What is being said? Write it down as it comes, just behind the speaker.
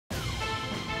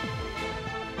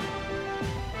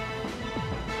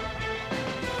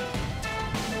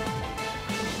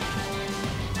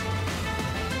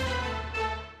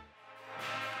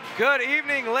Good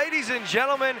evening, ladies and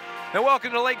gentlemen, and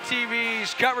welcome to Lake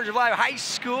TV's coverage of live high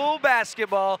school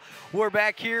basketball. We're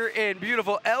back here in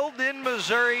beautiful Eldon,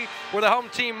 Missouri, where the home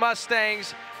team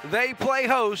Mustangs, they play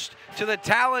host to the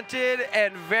talented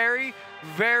and very,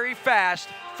 very fast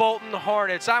Fulton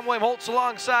Hornets. I'm William Holtz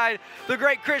alongside the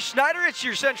great Chris Snyder. It's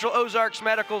your Central Ozarks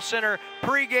Medical Center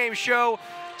pregame show.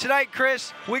 Tonight,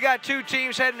 Chris, we got two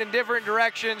teams heading in different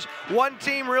directions. One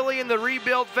team really in the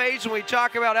rebuild phase when we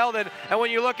talk about Eldon, and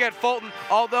when you look at Fulton,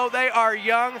 although they are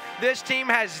young, this team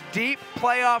has deep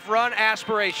playoff run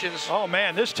aspirations. Oh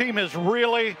man, this team is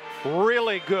really,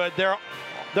 really good.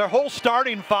 Their whole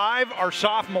starting five are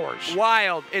sophomores.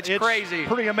 Wild, it's crazy.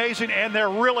 Pretty amazing, and they're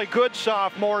really good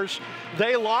sophomores.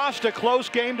 They lost a close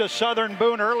game to Southern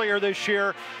Boone earlier this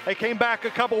year. They came back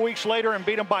a couple weeks later and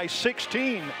beat them by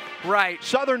 16. Right.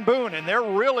 Southern Boone, and they're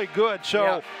really good.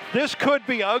 So This could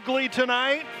be ugly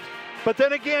tonight. But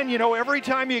then again, you know, every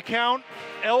time you count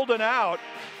Eldon out,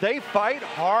 they fight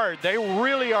hard. They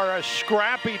really are a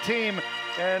scrappy team.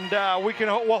 And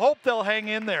we'll hope they'll hang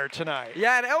in there tonight.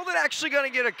 Yeah, and Eldon actually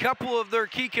going to get a couple of their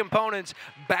key components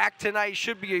back tonight.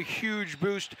 Should be a huge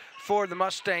boost for the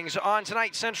Mustangs. On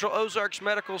tonight's Central Ozarks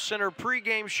Medical Center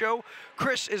pregame show,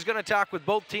 Chris is going to talk with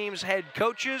both teams' head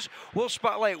coaches. We'll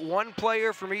spotlight one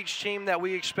player from each team that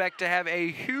we expect to have a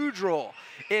huge role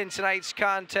in tonight's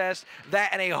contest. That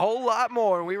and a whole lot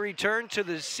more when we return to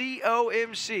the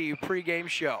COMC pregame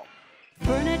show.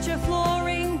 Furniture,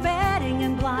 flooring, bedding,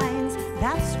 and blinds.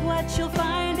 That's what you'll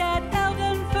find at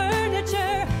Eldon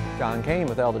Furniture. John Kane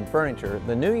with Eldon Furniture.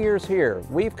 The new year's here.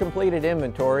 We've completed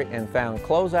inventory and found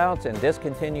closeouts and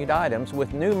discontinued items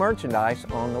with new merchandise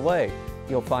on the way.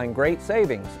 You'll find great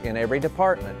savings in every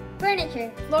department.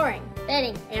 Furniture, flooring,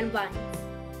 bedding, and blinds.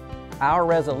 Our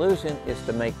resolution is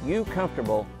to make you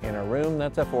comfortable in a room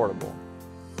that's affordable.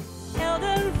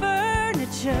 Eldon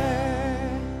Furniture.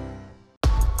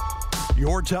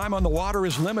 Your time on the water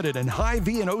is limited, and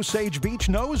Hy-Vee and Osage Beach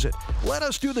knows it. Let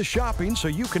us do the shopping so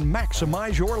you can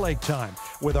maximize your lake time.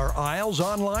 With our Isles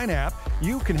online app,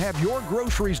 you can have your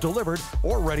groceries delivered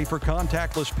or ready for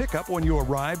contactless pickup when you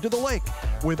arrive to the lake.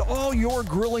 With all your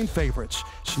grilling favorites,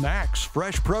 snacks,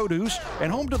 fresh produce,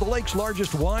 and home to the lake's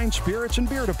largest wine, spirits, and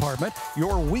beer department,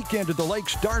 your weekend at the lake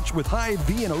starts with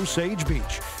Hy-Vee and Osage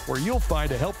Beach, where you'll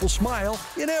find a helpful smile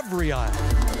in every aisle.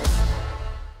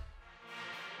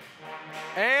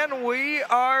 And we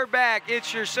are back.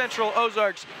 It's your Central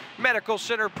Ozarks Medical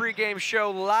Center pregame show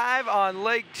live on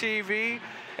Lake TV.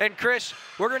 And Chris,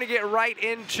 we're going to get right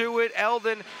into it.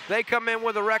 Eldon, they come in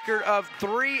with a record of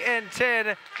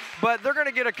 3-10, but they're going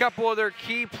to get a couple of their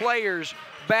key players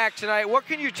back tonight. What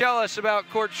can you tell us about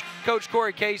Coach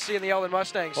Corey Casey and the Eldon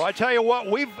Mustangs? Well, I tell you what,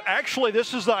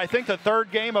 this is, I think, the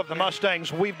third game of the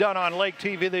Mustangs we've done on Lake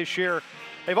TV this year.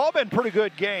 They've all been pretty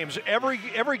good games.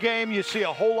 Every game you see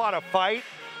a whole lot of fight,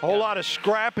 a whole lot of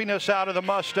scrappiness out of the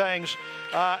Mustangs,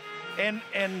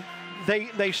 and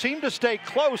they seem to stay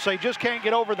close. They just can't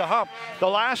get over the hump. The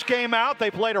last game out, they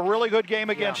played a really good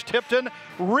game against Tipton.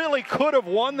 Really could have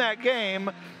won that game.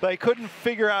 They couldn't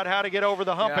figure out how to get over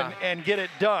the hump and get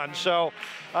it done. So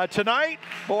tonight,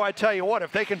 boy, I tell you what,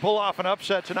 if they can pull off an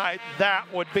upset tonight,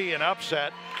 that would be an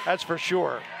upset. That's for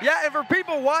sure. Yeah, and for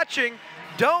people watching,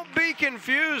 don't be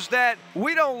confused that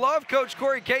we don't love Coach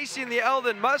Corey Casey and the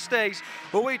Eldon Mustangs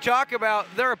when we talk about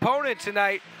their opponent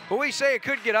tonight. When we say it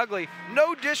could get ugly,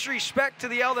 no disrespect to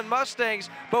the Eldon Mustangs,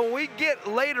 but when we get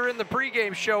later in the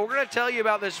pregame show, we're going to tell you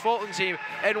about this Fulton team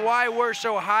and why we're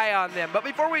so high on them. But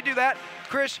before we do that,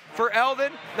 Chris, for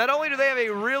Eldon, not only do they have a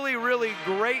really, really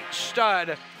great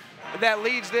stud that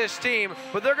leads this team,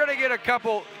 but they're going to get a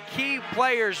couple key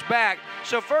players back.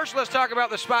 So first, let's talk about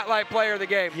the spotlight player of the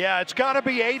game. Yeah, it's got to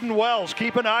be Aiden Wells.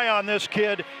 Keep an eye on this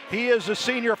kid. He is a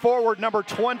senior forward, number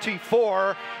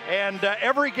 24, and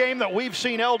every game that we've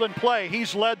seen Eldon play,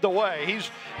 he's led the way.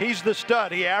 He's the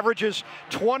stud. He averages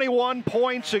 21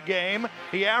 points a game.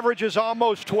 He averages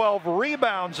almost 12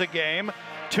 rebounds a game,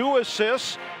 2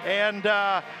 assists, and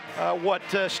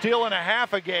steal and a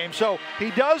half a game. So he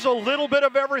does a little bit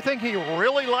of everything. He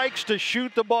really likes to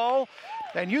shoot the ball,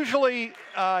 and usually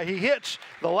he hits.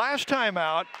 The last time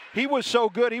out, he was so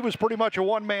good, he was pretty much a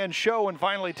one-man show, and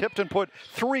finally Tipton put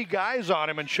 3 guys on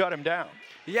him and shut him down.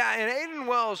 Yeah, and Aiden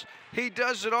Wells, he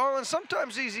does it all, and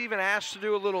sometimes he's even asked to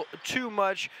do a little too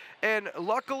much. And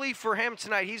luckily for him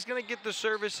tonight, he's going to get the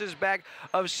services back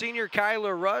of senior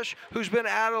Kyler Rush, who's been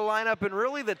out of the lineup and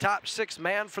really the top 6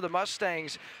 man for the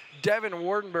Mustangs. Devin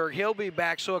Wardenberg, he'll be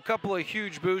back, so a couple of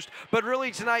huge boosts. But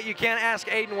really tonight, you can't ask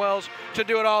Aiden Wells to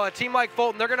do it all. A team like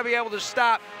Fulton, they're going to be able to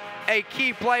stop a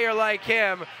key player like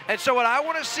him. And so what I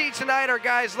want to see tonight are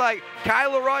guys like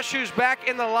Kyler Rush, who's back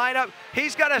in the lineup.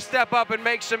 He's got to step up and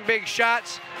make some big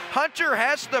shots. Hunter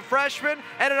Hess, the freshman,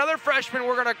 and another freshman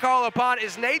we're going to call upon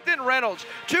is Nathan Reynolds.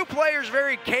 Two players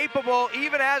very capable,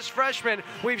 even as freshmen.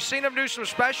 We've seen them do some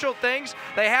special things.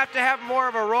 They have to have more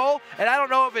of a role, and I don't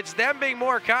know if it's them being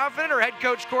more confident or head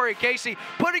coach Corey Casey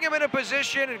putting them in a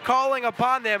position and calling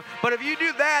upon them. But if you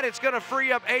do that, it's going to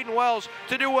free up Aiden Wells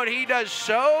to do what he does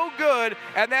so good,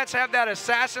 and that's have that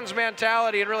assassin's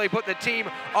mentality and really put the team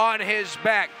on his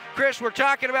back. Chris, we're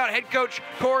talking about head coach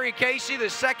Corey Casey, the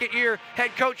second-year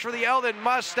head coach for the Eldon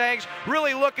Mustangs,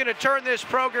 really looking to turn this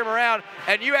program around,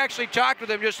 and you actually talked with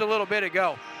him just a little bit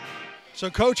ago. So,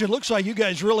 Coach, it looks like you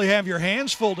guys really have your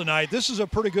hands full tonight. This is a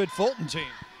pretty good Fulton team.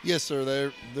 Yes,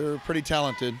 sir. They're pretty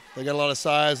talented. They got a lot of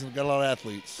size and got a lot of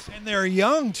athletes. And they're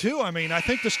young, too. I mean, I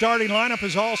think the starting lineup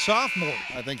is all sophomores.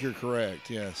 I think you're correct,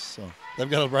 yes. So they've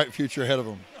got a bright future ahead of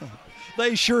them.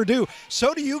 They sure do.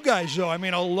 So do you guys, though. I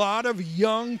mean, a lot of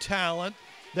young talent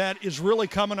that is really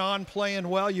coming on, playing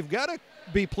well. You've got to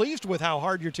be pleased with how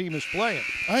hard your team is playing.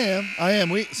 I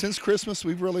am. Since Christmas,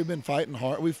 we've really been fighting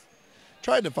hard. We've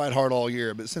tried to fight hard all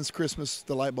year, but since Christmas,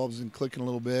 the light bulb's been clicking a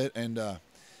little bit. And,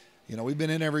 we've been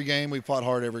in every game. We've fought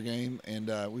hard every game. And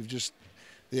the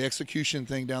execution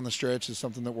thing down the stretch is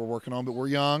something that we're working on. But we're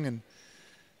young,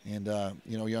 and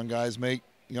young guys make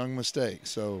young mistakes.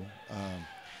 So,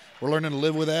 we're learning to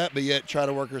live with that, but yet try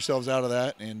to work ourselves out of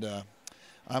that. And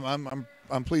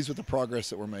I'm pleased with the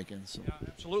progress that we're making. So. Yeah,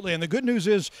 absolutely. And the good news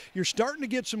is you're starting to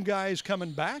get some guys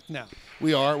coming back now.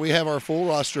 We are. We have our full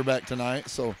roster back tonight,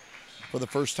 so for the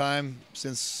first time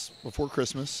since before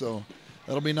Christmas. So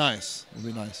that'll be nice. It'll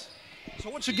be nice. So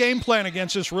what's the game plan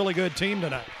against this really good team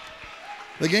tonight?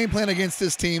 The game plan against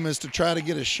this team is to try to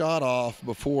get a shot off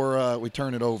before we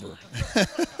turn it over.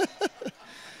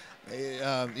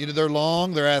 They're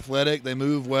long, they're athletic, they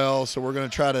move well, so we're going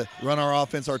to try to run our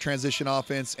offense, our transition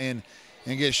offense, and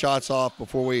get shots off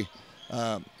before we,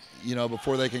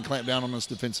 before they can clamp down on us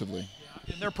defensively.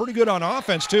 And they're pretty good on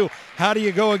offense too. How do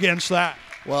you go against that?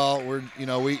 Well,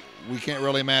 we can't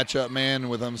really match up man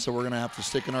with them, so we're going to have to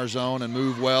stick in our zone and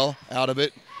move well out of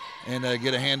it, and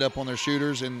get a hand up on their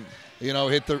shooters, and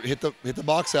hit the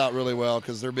box out really well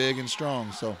because they're big and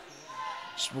strong. So.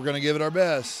 We're going to give it our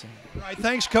best. All right,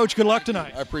 thanks, Coach. Good luck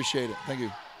tonight. I appreciate it. Thank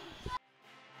you.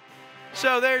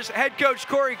 So there's head coach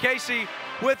Corey Casey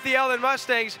with the Eldon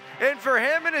Mustangs. And for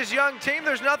him and his young team,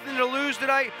 there's nothing to lose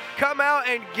tonight. Come out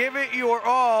and give it your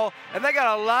all. And they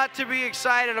got a lot to be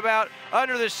excited about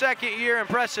under the second-year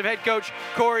impressive head coach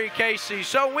Corey Casey.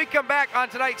 So when we come back on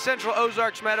tonight's Central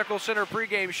Ozarks Medical Center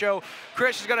pregame show,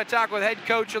 Chris is going to talk with head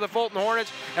coach of the Fulton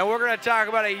Hornets, and we're going to talk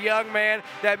about a young man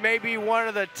that may be one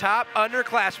of the top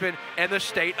underclassmen in the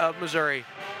state of Missouri.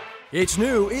 It's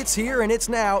new, it's here, and it's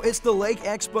now. It's the Lake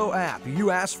Expo app. You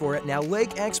asked for it. Now Lake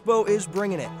Expo is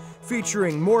bringing it.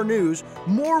 Featuring more news,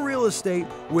 more real estate,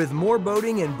 with more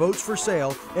boating and boats for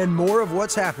sale, and more of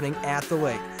what's happening at the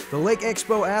lake. The Lake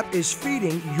Expo app is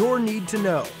feeding your need to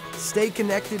know. Stay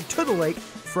connected to the lake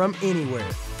from anywhere.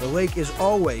 The lake is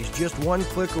always just one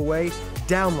click away.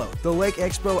 Download the Lake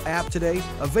Expo app today,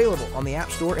 available on the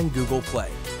App Store and Google Play.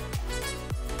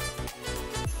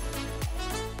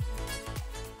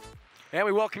 And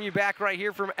we welcome you back right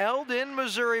here from Eldon,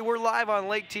 Missouri. We're live on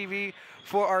Lake TV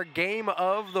for our game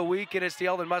of the week, and it's the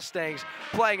Eldon Mustangs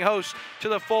playing host to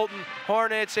the Fulton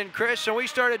Hornets. And Chris, when we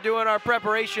started doing our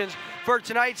preparations for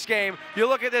tonight's game, you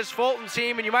look at this Fulton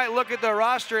team and you might look at the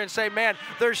roster and say, man,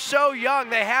 they're so young,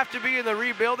 they have to be in the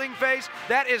rebuilding phase.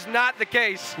 That is not the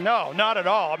case. No, not at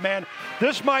all, man.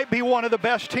 This might be one of the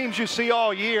best teams you see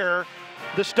all year.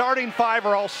 The starting five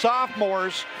are all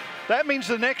sophomores. That means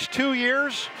the next 2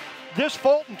 years, this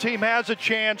Fulton team has a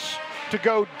chance to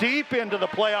go deep into the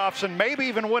playoffs and maybe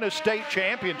even win a state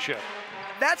championship.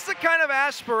 That's the kind of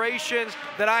aspirations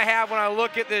that I have when I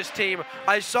look at this team.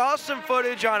 I saw some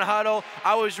footage on Huddle.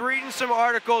 I was reading some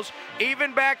articles,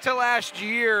 even back to last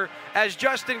year, as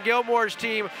Justin Gilmore's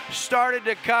team started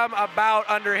to come about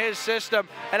under his system.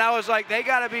 And I was like, they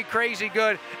got to be crazy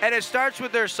good. And it starts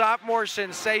with their sophomore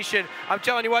sensation. I'm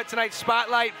telling you what, tonight's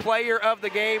Spotlight Player of the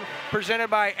Game, presented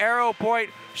by Arrow Point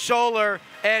Solar,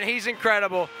 and he's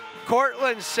incredible.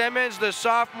 Cortland Simmons, the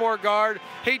sophomore guard,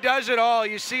 he does it all.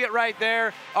 You see it right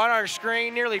there on our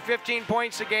screen. Nearly 15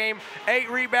 points a game, 8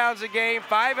 rebounds a game,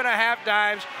 5.5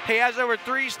 dimes. He has over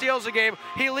 3 steals a game.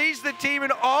 He leads the team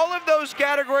in all of those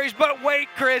categories, but wait,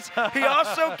 Chris, he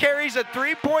also carries a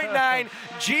 3.9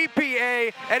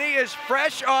 GPA, and he is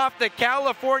fresh off the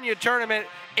California tournament.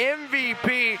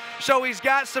 MVP, so he's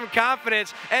got some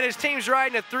confidence, and his team's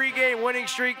riding a 3-game winning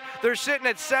streak. They're sitting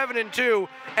at 7-2,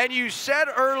 and you said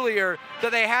earlier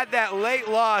that they had that late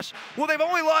loss. Well, they've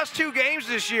only lost 2 games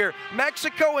this year.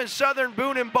 Mexico and Southern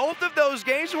Boone, and both of those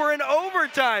games were in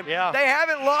overtime. Yeah. They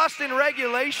haven't lost in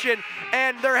regulation,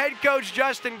 and their head coach,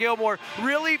 Justin Gilmore,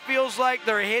 really feels like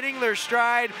they're hitting their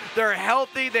stride. They're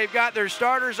healthy. They've got their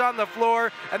starters on the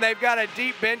floor, and they've got a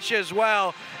deep bench as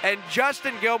well. And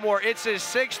Justin Gilmore, it's his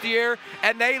 6th year,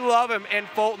 and they love him in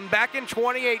Fulton. Back in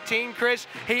 2018, Chris,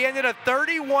 he ended a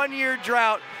 31-year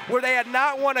drought where they had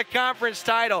not won a conference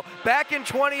title. Back in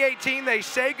 2018, they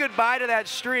say goodbye to that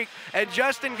streak, and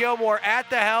Justin Gilmore at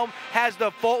the helm has the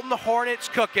Fulton Hornets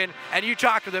cooking, and you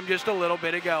talked to them just a little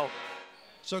bit ago.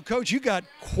 So, Coach, you got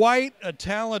quite a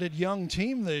talented young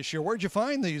team this year. Where'd you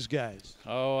find these guys?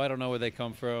 Oh, I don't know where they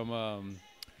come from.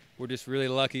 We're just really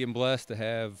lucky and blessed to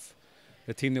have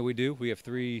the team that we do. We have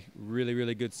 3 really,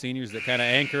 really good seniors that kind of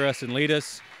anchor us and lead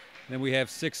us. Then we have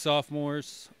 6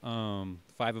 sophomores, 5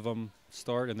 of them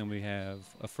start, and then we have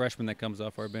a freshman that comes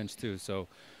off our bench too. So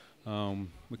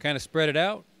we kind of spread it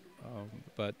out,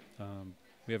 but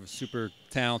we have a super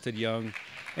talented young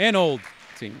and old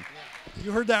team.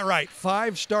 You heard that right.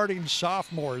 5 starting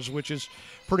sophomores, which is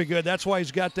pretty good. That's why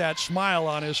he's got that smile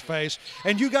on his face.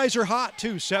 And you guys are hot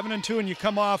too, 7-2, and you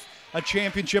come off a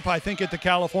championship, I think, at the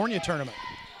California tournament.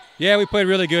 Yeah, we played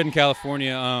really good in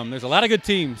California. There's a lot of good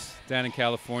teams down in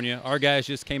California. Our guys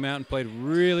just came out and played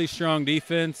really strong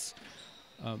defense.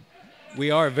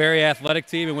 We are a very athletic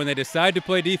team, and when they decide to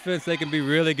play defense, they can be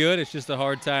really good. It's just a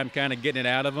hard time kind of getting it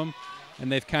out of them.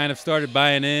 And they've kind of started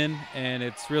buying in, and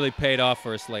it's really paid off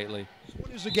for us lately. What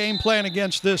is the game plan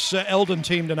against this Eldon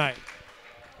team tonight?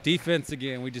 Defense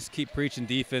again. We just keep preaching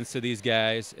defense to these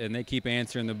guys, and they keep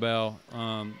answering the bell.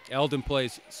 Eldon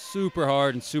plays super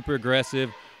hard and super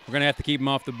aggressive. We're going to have to keep them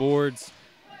off the boards.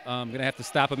 Going to have to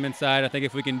stop them inside. I think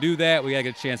if we can do that, we got a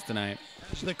good chance tonight.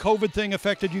 Has the COVID thing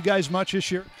affected you guys much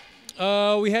this year?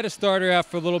 We had a starter out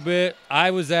for a little bit. I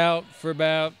was out for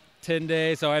about 10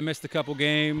 days, so I missed a couple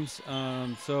games.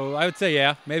 So I would say,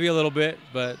 yeah, maybe a little bit,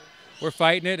 but we're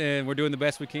fighting it, and we're doing the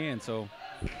best we can. So,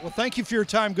 well, thank you for your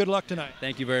time. Good luck tonight.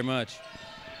 Thank you very much.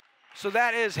 So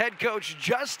that is head coach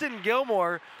Justin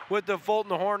Gilmore with the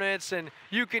Fulton Hornets, and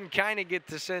you can kind of get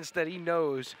the sense that he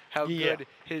knows how good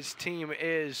his team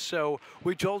is. So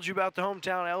we told you about the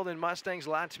hometown Eldon Mustangs, a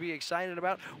lot to be excited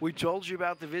about. We told you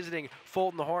about the visiting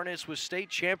Fulton Hornets with state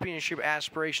championship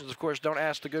aspirations. Of course, don't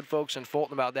ask the good folks in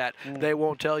Fulton about that. They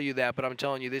won't tell you that, but I'm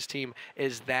telling you, this team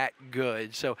is that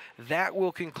good. So that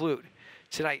will conclude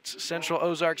tonight's Central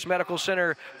Ozarks Medical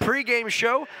Center pregame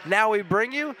show. Now we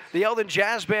bring you the Eldon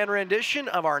Jazz Band rendition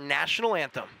of our national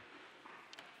anthem.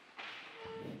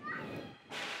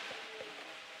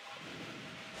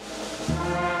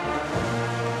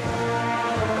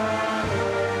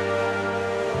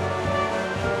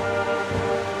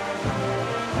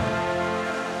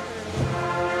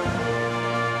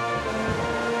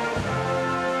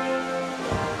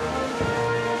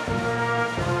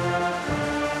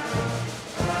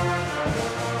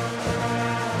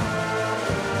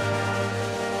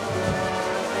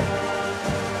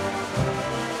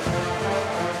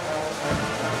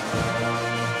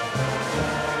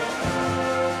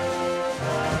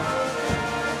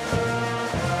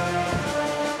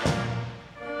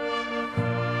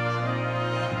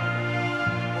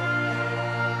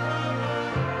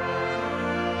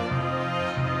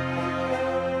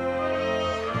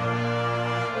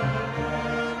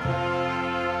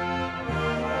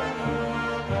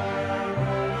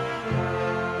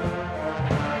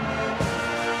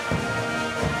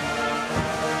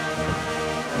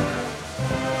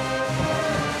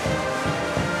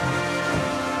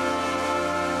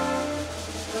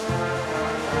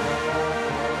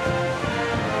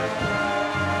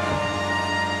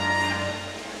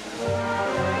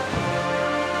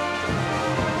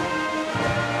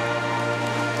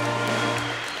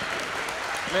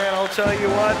 Man, I'll tell you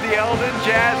what, the Eldon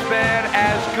Jazz Band,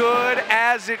 as good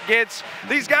as it gets.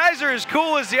 These guys are as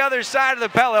cool as the other side of the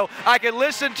pillow. I can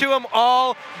listen to them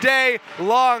all day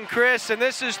long, Chris, and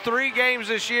this is 3 games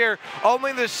this year,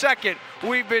 only the second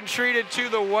we've been treated to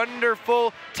the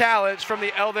wonderful talents from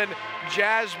the Eldon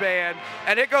Jazz Band.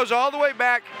 And it goes all the way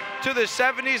back to the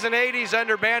 70s and 80s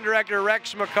under band director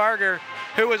Rex McCarger,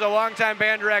 who was a longtime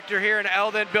band director here in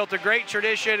Eldon, built a great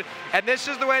tradition. And this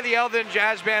is the way the Eldon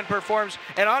Jazz Band performs.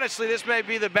 And honestly, this may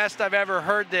be the best I've ever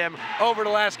heard them over the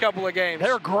last couple of games.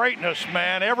 They're greatness,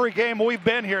 man. Every game we've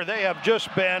been here, they have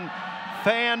just been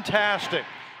fantastic.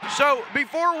 So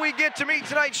before we get to meet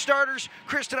tonight's starters,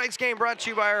 Chris, tonight's game brought to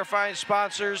you by our fine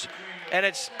sponsors. And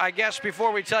it's, I guess,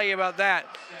 before we tell you about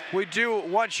that, we do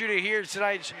want you to hear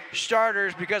tonight's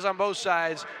starters because on both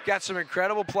sides, got some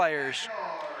incredible players.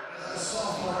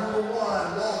 Sophomore number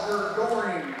 1, Walker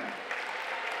Goring.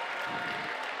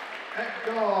 At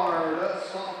guard,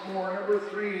 sophomore number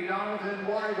 3, Donovan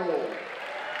Weigel.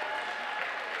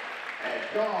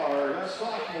 At guard,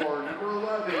 sophomore number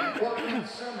 11, Fulton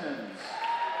Simmons.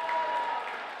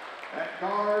 At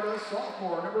guard,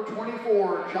 sophomore number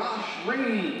 24, Josh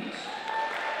Reams.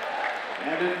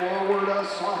 And in forward,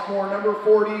 sophomore number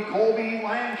 40, Colby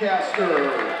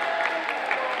Lancaster.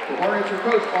 The Hornets are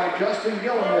coached by Justin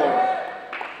Gilmore.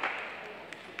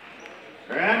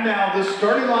 And now the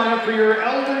starting lineup for your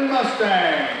Eldon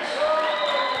Mustangs.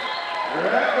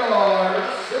 At guard,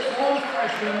 6'1"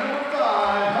 freshman number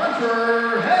 5,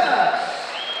 Hunter Hess.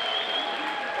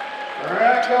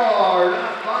 At guard,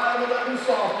 5'11"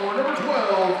 sophomore number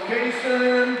 12,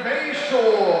 Kason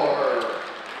Bayshore.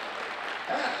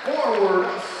 At forward,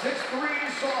 6'3"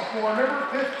 sophomore number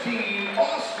 15,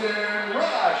 Austin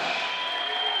Rush.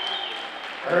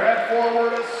 At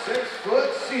forward, a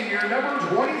 6-foot senior, number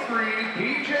 23,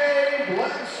 PJ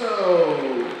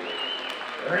Bledsoe.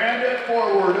 And at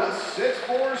forward, a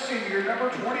 6'4" senior,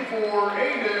 number 24,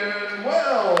 Aiden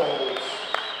Wells.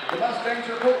 The Mustangs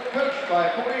are coached by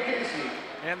Corey Casey.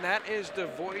 And that is the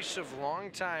voice of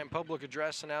longtime public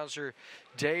address announcer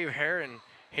Dave Herron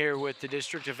here with the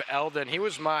District of Eldon. He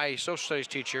was my social studies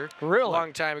teacher a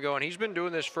long time ago, and he's been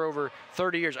doing this for over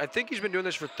 30 years. I think he's been doing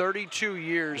this for 32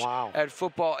 years at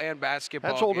football and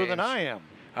basketball That's older games. than I am.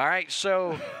 All right,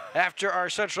 so after our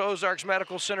Central Ozarks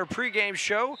Medical Center pregame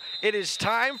show, it is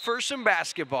time for some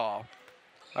basketball.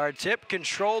 Our tip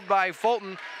controlled by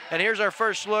Fulton, and here's our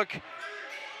first look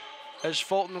as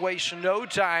Fulton wastes no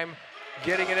time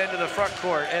getting it into the front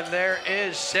court, and there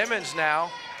is Simmons now.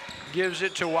 Gives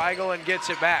it to Weigel and gets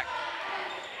it back.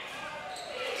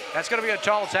 That's going to be a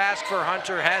tall task for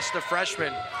Hunter Hess, the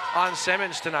freshman, on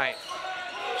Simmons tonight.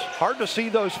 It's hard to see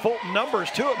those Fulton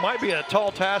numbers, too. It might be a tall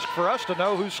task for us to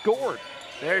know who scored.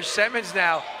 There's Simmons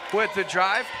now with the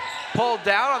drive. Pulled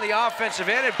down on the offensive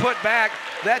end and put back.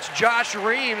 That's Josh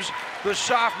Reams, the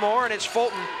sophomore, and it's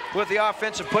Fulton with the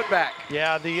offensive putback.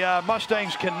 Yeah, the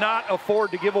Mustangs cannot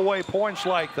afford to give away points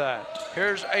like that.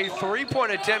 Here's a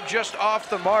three-point attempt just off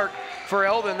the mark for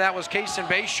Eldon. That was Kason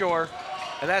Bayshore,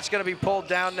 and that's going to be pulled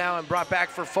down now and brought back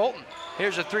for Fulton.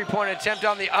 Here's a three-point attempt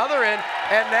on the other end,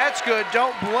 and that's good.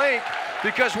 Don't blink,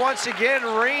 because once again,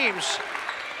 Reams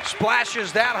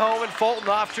splashes that home, and Fulton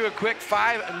off to a quick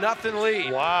 5-0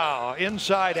 lead. Wow,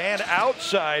 inside and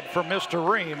outside for Mr.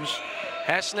 Reams.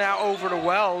 Hess now over to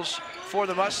Wells for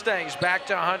the Mustangs. Back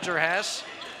to Hunter Hess.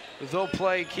 They'll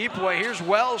play keep away. Here's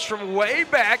Wells from way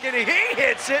back, and he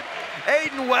hits it.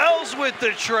 Aiden Wells with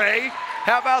the tray.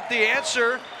 How about the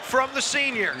answer from the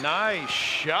senior? Nice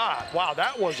shot. Wow,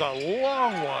 that was a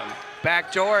long one.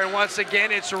 Back door, and once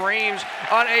again, it's Reams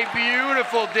on a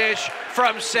beautiful dish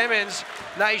from Simmons.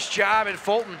 Nice job at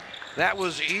Fulton. That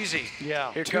was easy.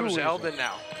 Yeah. Here comes Eldon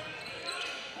now.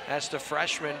 That's the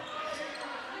freshman.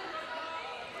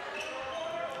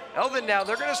 Eldon now,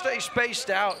 they're going to stay spaced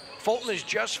out. Fulton is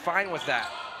just fine with that.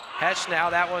 Hess now,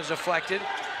 that one's deflected.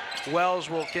 Wells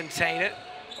will contain it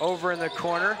over in the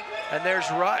corner, and there's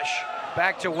Rush.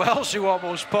 Back to Wells, who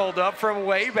almost pulled up from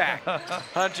way back.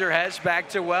 Hunter Hess back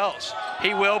to Wells.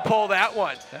 He will pull that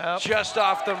one. Just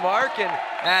off the mark, and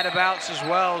out of bounds as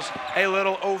Wells. A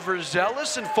little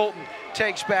overzealous, and Fulton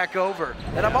takes back over.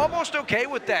 And I'm almost okay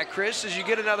with that, Chris, as you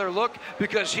get another look,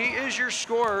 because he is your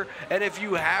scorer, and if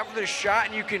you have the shot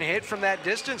and you can hit from that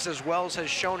distance, as Wells has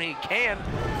shown he can,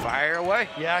 fire away.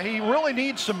 Yeah, he really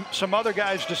needs some other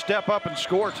guys to step up and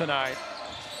score tonight.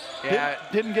 Yeah.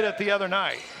 Didn't get it the other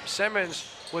night. Simmons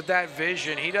with that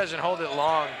vision, he doesn't hold it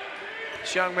long.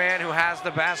 This young man who has the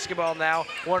basketball now,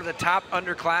 one of the top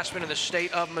underclassmen in the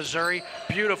state of Missouri.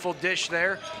 Beautiful dish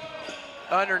there.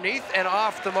 Underneath and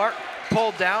off the mark,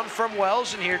 pulled down from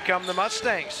Wells, and here come the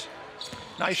Mustangs.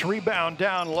 Nice rebound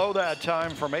down low that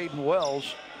time from Aiden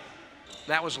Wells.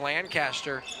 That was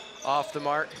Lancaster off the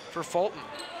mark for Fulton.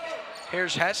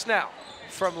 Here's Hess now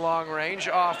from long range,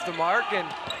 off the mark, and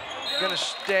gonna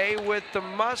stay with the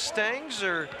Mustangs,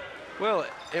 or will it?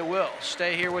 It will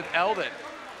stay here with Eldon.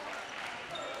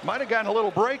 Might have gotten a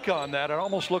little break on that. It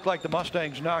almost looked like the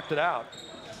Mustangs knocked it out.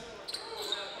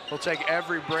 They'll take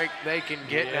every break they can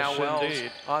get. Yes, now. Wells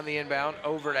indeed. On the inbound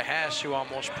over to Hess, who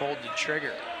almost pulled the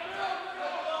trigger.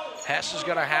 Hess is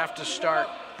gonna have to start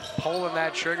pulling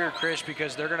that trigger, Chris,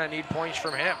 because they're gonna need points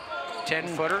from him.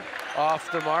 10-footer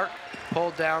off the mark,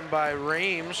 pulled down by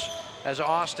Reams as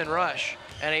Austin Rush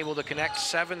and able to connect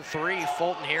 7-3.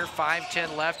 Fulton here,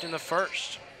 5:10 left in the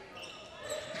first.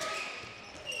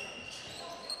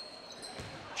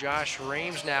 Josh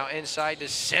Reams now inside to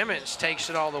Simmons, takes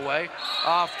it all the way.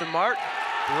 Off the mark,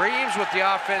 Reams with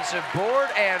the offensive board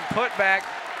and put back,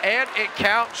 and it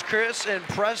counts, Chris.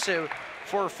 Impressive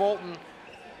for Fulton.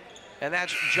 And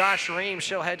that's Josh Reams.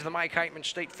 He'll head to the Mike Heitman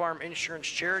State Farm Insurance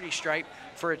Charity Stripe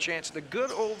for a chance at the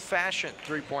good old-fashioned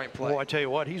three-point play. Well, I tell you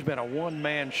what, he's been a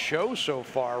one-man show so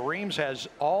far. Reams has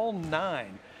all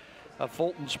 9 of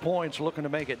Fulton's points, looking to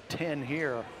make it 10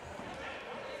 here.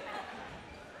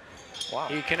 Wow.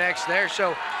 He connects there.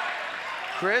 So,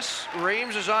 Chris,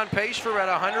 Reams is on pace for about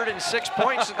 106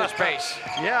 points at this pace.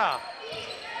 Yeah.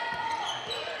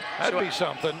 That'd be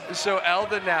something. So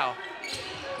Eldon now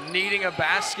needing a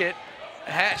basket.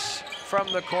 Hess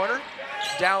from the corner.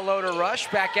 Down low to Rush,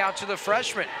 back out to the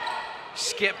freshman.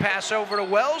 Skip pass over to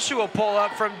Wells, who will pull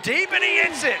up from deep, and he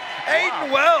hits it.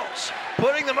 Aiden Wells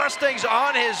putting the Mustangs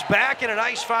on his back, and a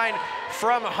nice find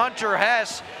from Hunter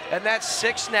Hess. And that's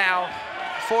 6 now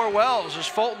for Wells as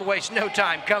Fulton wastes no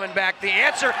time coming back. The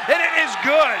answer, and it is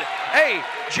good. Hey,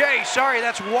 Jay, sorry,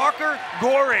 that's Walker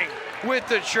Goring with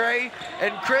the tray.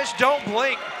 And Chris, don't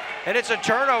blink. And it's a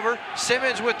turnover.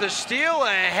 Simmons with the steal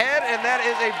ahead, and that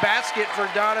is a basket for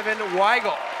Donovan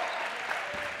Weigel.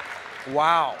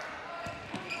 Wow.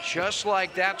 Just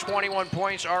like that, 21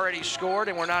 points already scored,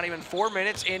 and we're not even 4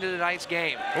 minutes into tonight's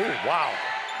game. Oh, wow.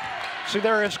 See,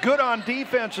 they're as good on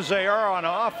defense as they are on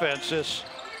offense, this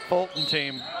Fulton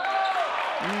team.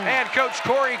 And Coach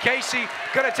Corey Casey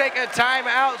going to take a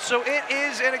timeout, so it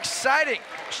is an exciting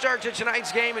start to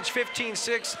tonight's game. It's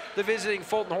 15-6. The visiting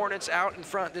Fulton Hornets out in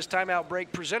front. This timeout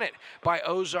break presented by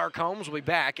Ozarks Homes. We'll be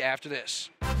back after this.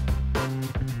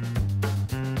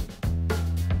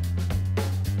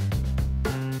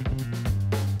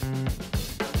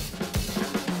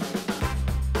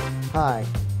 Hi,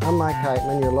 I'm Mike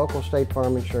Heitman, your local State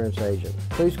Farm insurance agent.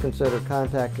 Please consider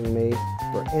contacting me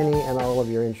for any and all of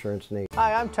your insurance needs.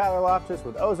 Hi, I'm Tyler Loftus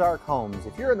with Ozarks Homes.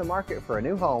 If you're in the market for a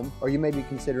new home, or you may be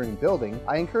considering building,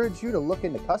 I encourage you to look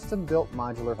into custom-built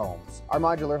modular homes. Our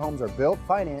modular homes are built,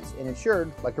 financed, and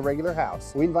insured like a regular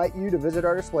house. We invite you to visit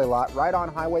our display lot right on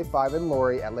Highway 5 in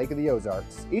Laurie at Lake of the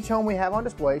Ozarks. Each home we have on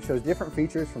display shows different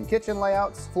features from kitchen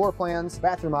layouts, floor plans,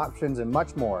 bathroom options, and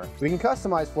much more. We can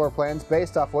customize floor plans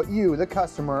based off what you, the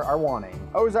customer, are wanting.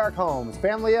 Ozarks Homes,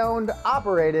 family-owned,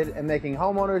 operated, and making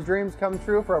homeowners' dreams come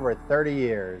true for over 30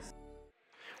 years.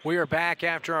 We are back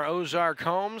after our Ozarks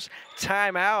Homes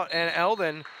timeout, and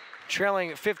Eldon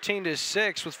trailing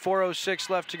 15-6 with 4:06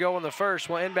 left to go in the first.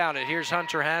 Will inbound it. Here's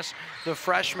Hunter Hess, the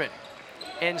freshman.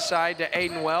 Inside to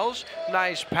Aiden Wells.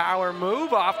 Nice power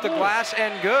move off the glass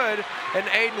and good. And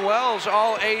Aiden Wells,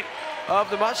 all 8 of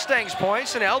the Mustangs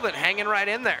points, and Eldon hanging right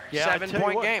in there. Yeah,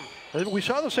 7-point game. We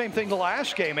saw the same thing the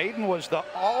last game. Aiden was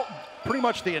pretty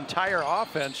much the entire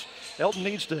offense. Eldon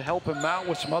needs to help him out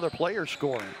with some other players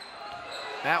scoring.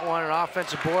 That one, an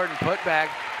offensive board and put back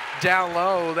down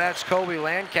low. That's Kobe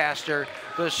Lancaster,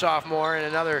 the sophomore, and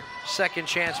another second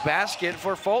chance basket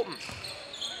for Fulton.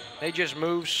 They just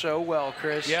move so well,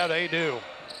 Chris. Yeah, they do.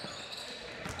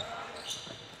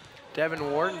 Devin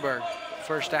Wardenberg,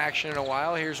 first action in a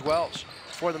while. Here's Wells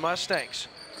for the Mustangs.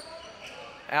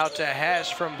 Out to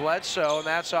Hess from Bledsoe, and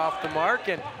that's off the mark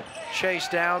and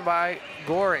chased down by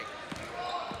Goring.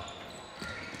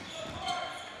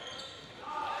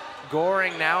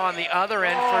 Goring now on the other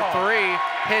end for 3,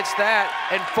 hits that,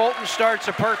 and Fulton starts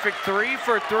a perfect 3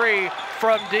 for 3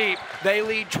 from deep. They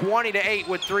lead 20-8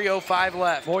 with 3:05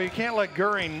 left. Boy, you can't let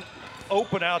Goring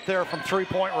open out there from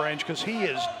three-point range because he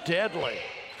is deadly.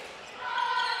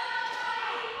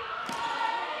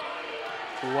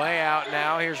 Way out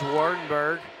now, here's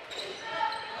Wardenberg.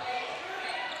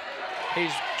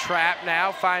 He's trapped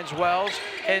now, finds Wells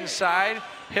inside.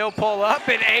 He'll pull up,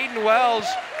 and Aiden Wells,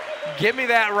 give me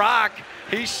that rock.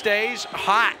 He stays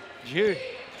hot. Gee.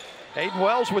 Aiden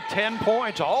Wells with 10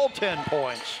 points, all 10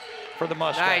 points for the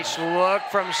Mustangs. Nice look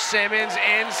from Simmons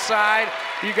inside.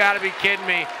 You gotta be kidding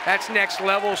me. That's next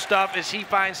level stuff as he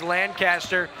finds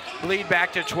Lancaster, lead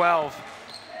back to 12.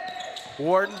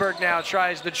 Wardenberg now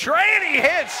tries the tray, and he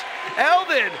hits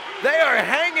Eldon. They are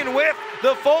hanging with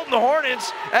the Fulton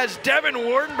Hornets as Devin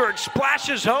Wardenberg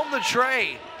splashes home the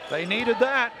tray. They needed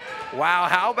that. Wow,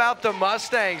 how about the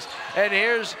Mustangs? And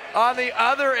here's on the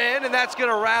other end, and that's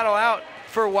gonna rattle out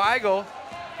for Weigel.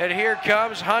 And here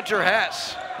comes Hunter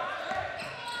Hess.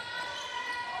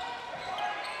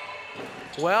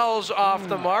 Wells off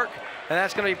the mark, and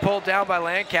that's gonna be pulled down by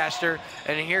Lancaster.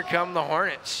 And here come the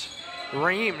Hornets.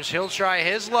 Reams, he'll try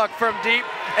his luck from deep,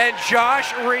 and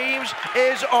Josh Reams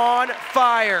is on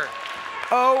fire.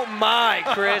 Oh my,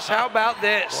 Chris, how about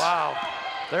this? Wow.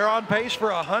 They're on pace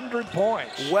for 100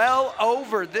 points. Well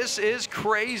over. This is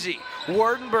crazy.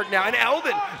 Wardenberg now, and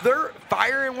Eldon, they're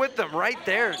firing with them right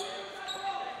there.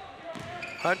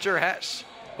 Hunter Hess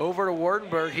over to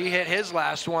Wardenberg. He hit his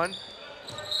last one.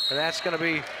 And that's going to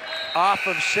be off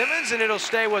of Simmons, and it'll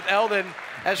stay with Eldon.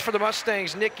 As for the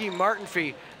Mustangs, Nikki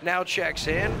Martinfee now checks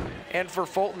in. And for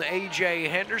Fulton, A.J.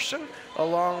 Henderson,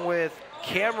 along with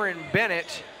Cameron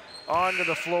Bennett, onto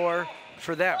the floor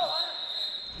for them.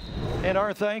 And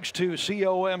our thanks to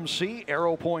COMC,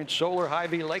 Arrow Point Solar,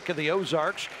 Hy-Vee Lake of the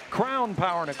Ozarks, Crown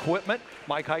Power and Equipment,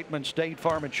 Mike Heitman State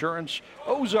Farm Insurance,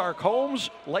 Ozark Homes,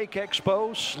 Lake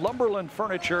Expo, Slumberland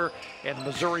Furniture, and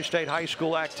Missouri State High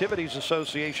School Activities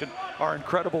Association are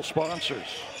incredible sponsors.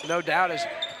 No doubt, as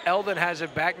Eldon has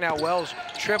it back now. Wells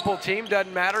triple team,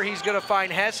 doesn't matter. He's going to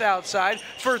find Hess outside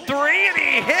for three, and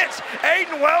he hits.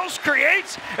 Aiden Wells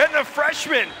creates, and the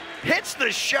freshman hits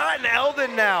the shot, and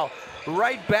Eldon now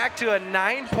right back to a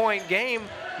 9-point game.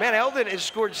 Man, Eldon has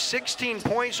scored 16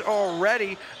 points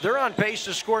already. They're on pace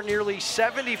to score nearly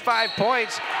 75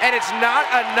 points, and it's not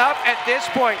enough at this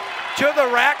point. To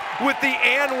the rack with the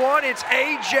and one, it's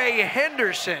A.J.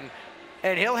 Henderson,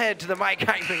 and he'll head to the Mike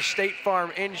Heitman State Farm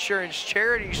Insurance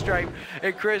charity stripe.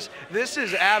 And Chris, this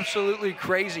is absolutely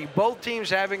crazy. Both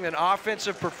teams having an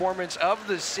offensive performance of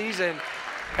the season,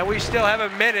 and we still have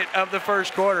a minute of the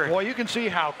first quarter. Well, you can see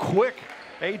how quick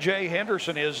A.J.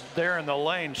 Henderson is there in the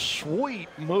lane. Sweet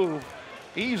move,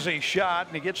 easy shot,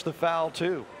 and he gets the foul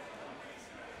too.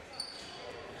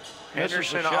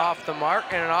 Henderson off the mark,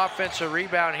 and an offensive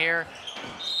rebound here.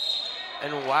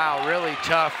 And wow, really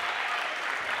tough.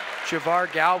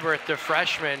 Javar Galbraith, the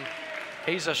freshman,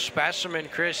 he's a specimen,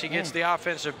 Chris. He gets the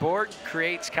offensive board,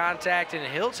 creates contact, and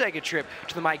he'll take a trip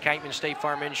to the Mike Heitman State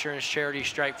Farm Insurance charity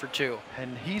stripe for two.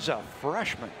 And he's a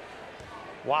freshman.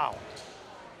 Wow.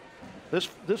 This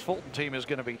Fulton team is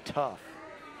going to be tough.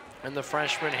 And the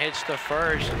freshman hits the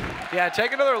first. Yeah,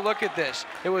 take another look at this.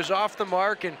 It was off the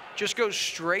mark and just goes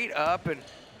straight up, and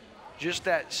just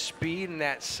that speed and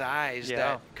that size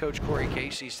that Coach Corey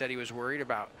Casey said he was worried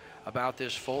about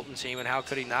this Fulton team, and how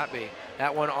could he not be?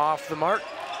 That one off the mark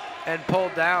and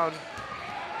pulled down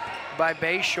by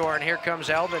Bayshore, and here comes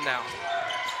Eldon now.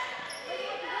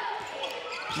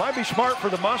 Might be smart for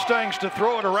the Mustangs to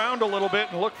throw it around a little bit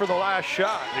and look for the last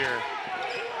shot here.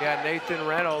 Yeah, Nathan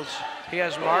Reynolds, he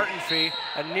has Martinfee,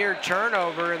 a near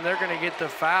turnover, and they're going to get the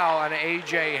foul on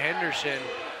A.J. Henderson,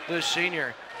 the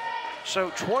senior.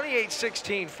 So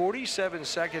 28-16, 47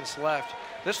 seconds left.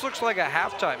 This looks like a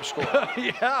halftime score.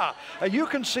 Yeah, you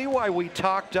can see why we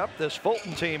talked up this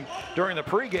Fulton team during the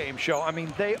pregame show. I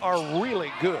mean, they are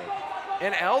really good.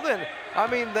 And Eldon, I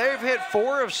mean, they've hit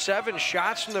 4 of 7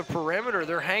 shots from the perimeter.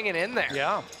 They're hanging in there.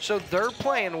 Yeah. So they're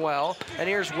playing well. And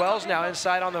here's Wells now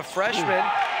inside on the freshman.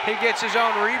 He gets his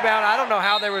own rebound. I don't know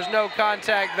how there was no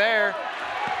contact there.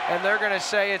 And they're going to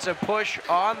say it's a push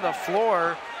on the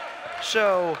floor.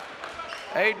 So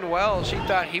Aiden Wells, he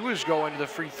thought he was going to the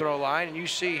free throw line. And you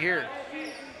see here,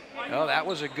 oh, that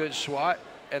was a good swat.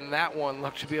 And that one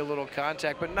looked to be a little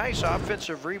contact. But nice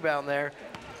offensive rebound there.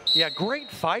 Yeah, great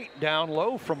fight down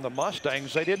low from the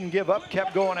Mustangs. They didn't give up,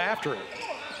 kept going after it.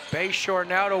 Bayshore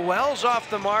now to Wells off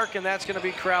the mark, and that's going to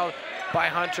be corralled by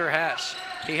Hunter Hess.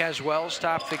 He has Wells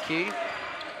top the key.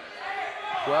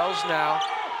 Wells now,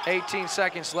 18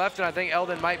 seconds left, and I think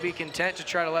Eldon might be content to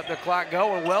try to let the clock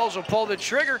go, and Wells will pull the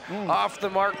trigger. Off the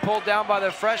mark, pulled down by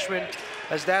the freshman,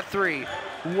 as that three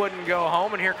wouldn't go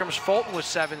home. And here comes Fulton with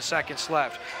 7 seconds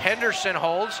left. Henderson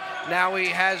holds. Now he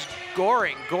has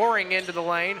Goring. Goring into the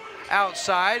lane,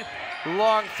 outside.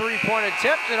 Long three-point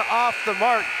attempt, and off the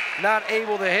mark. Not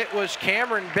able to hit was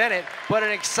Cameron Bennett, but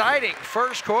an exciting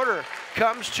first quarter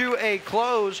comes to a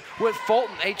close with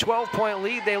Fulton, a 12-point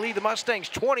lead. They lead the Mustangs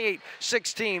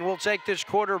 28-16. We'll take this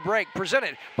quarter break,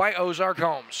 presented by Ozark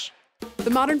Homes. The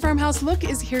modern farmhouse look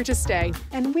is here to stay,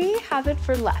 and we have it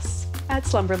for less at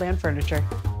Slumberland Furniture.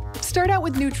 Start out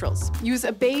with neutrals. Use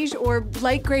a beige or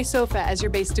light gray sofa as your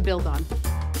base to build on.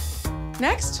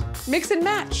 Next, mix and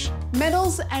match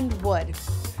metals and wood.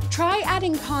 Try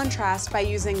adding contrast by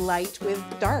using light with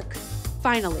dark.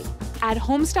 Finally, add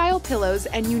home-style pillows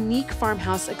and unique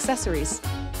farmhouse accessories.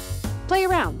 Play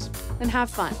around and have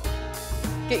fun.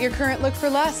 Get your current look for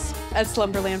less at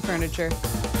Slumberland Furniture.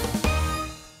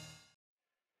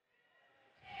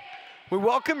 We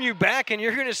welcome you back, and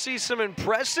you're going to see some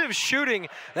impressive shooting.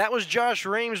 That was Josh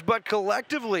Reams, but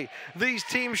collectively, these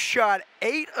teams shot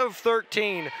 8 of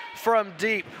 13 from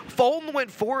deep. Fulton went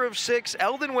 4 of 6,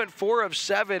 Eldon went 4 of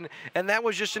 7, and that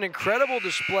was just an incredible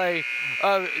display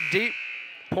of deep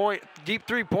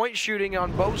three-point shooting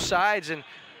on both sides. And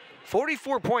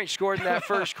 44 points scored in that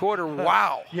first quarter.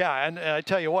 Wow. Yeah, and I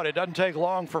tell you what, it doesn't take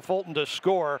long for Fulton to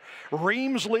score.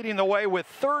 Reams leading the way with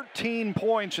 13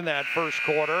 points in that first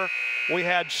quarter. We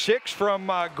had 6 from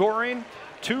Goring,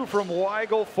 2 from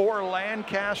Weigel, 4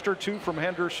 Lancaster, 2 from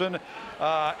Henderson.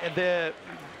 And the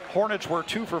Hornets were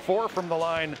 2 for 4 from the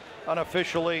line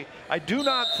unofficially. I do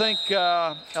not think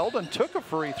Eldon took a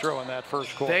free throw in that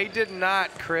first quarter. They did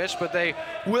not, Chris, but they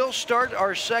will start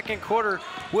our second quarter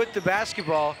with the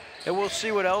basketball. And we'll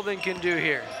see what Eldon can do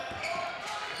here.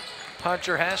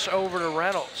 Hunter Hess over to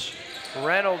Reynolds.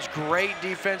 Reynolds, great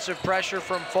defensive pressure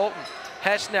from Fulton.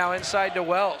 Hess now inside to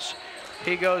Wells.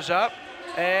 He goes up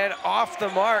and off the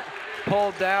mark,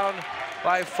 pulled down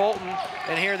by Fulton.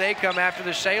 And here they come after the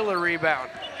Saylor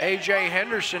rebound. A.J.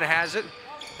 Henderson has it,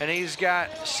 and he's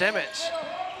got Simmons.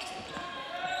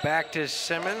 Back to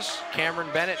Simmons. Cameron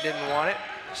Bennett didn't want it.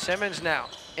 Simmons now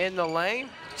in the lane.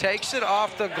 Takes it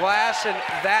off the glass, and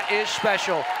that is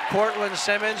special. Cortland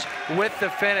Simmons with the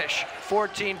finish.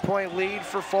 14-point lead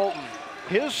for Fulton.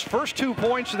 His first 2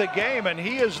 points of the game, and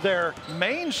he is their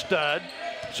main stud.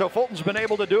 So Fulton's been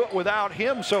able to do it without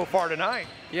him so far tonight.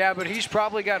 Yeah, but he's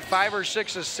probably got 5 or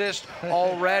 6 assists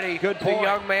already. Good point. The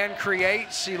young man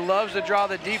creates. He loves to draw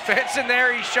the defense in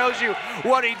there. He shows you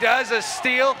what he does, a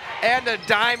steal and a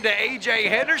dime to A.J.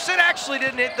 Henderson. Actually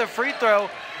didn't hit the free throw.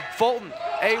 Fulton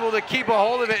able to keep a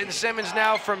hold of it, and Simmons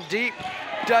now from deep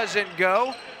doesn't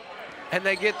go. And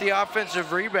they get the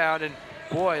offensive rebound, and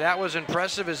boy, that was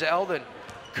impressive as Eldon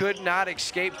could not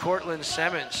escape Cortland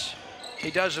Simmons. He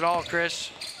does it all,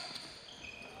 Chris.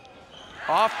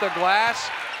 Off the glass,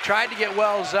 tried to get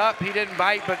Wells up. He didn't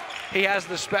bite, but he has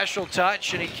the special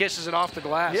touch, and he kisses it off the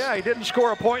glass. Yeah, he didn't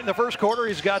score a point in the first quarter.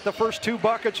 He's got the first 2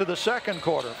 buckets of the second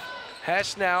quarter.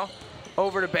 Hess now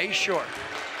over to Bayshore.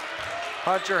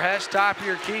 Hunter Hess, top of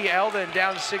your key. Eldon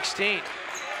down 16.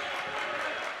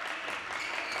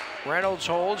 Reynolds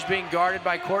holds, being guarded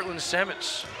by Cortland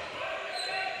Simmons.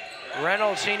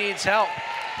 Reynolds, he needs help.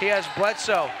 He has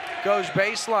Bledsoe, goes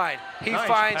baseline. He Nice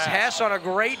finds pass. Hess on a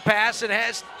great pass, and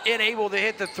Hess unable to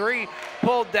hit the 3.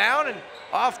 Pulled down and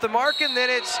off the mark, and then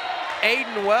it's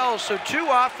Aiden Wells. So 2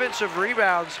 offensive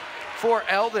rebounds for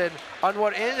Eldon on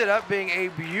what ended up being a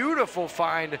beautiful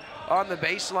find on the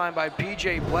baseline by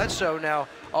P.J. Bledsoe. Now,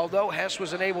 although Hess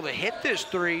was unable to hit this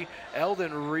 3,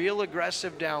 Eldon real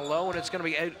aggressive down low, and it's going to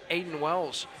be Aiden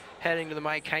Wells heading to the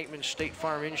Mike Heitman State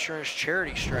Farm Insurance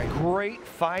charity stripe. Great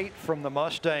fight from the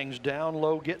Mustangs down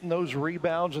low, getting those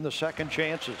rebounds and the second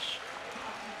chances.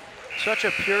 Such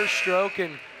a pure stroke,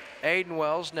 and Aiden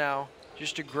Wells now,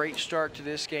 just a great start to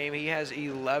this game. He has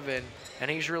 11,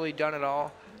 and he's really done it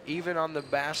all. Even on the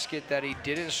basket that he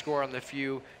didn't score on the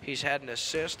few, he's had an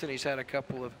assist, and he's had a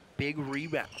couple of big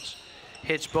rebounds.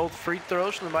 Hits both free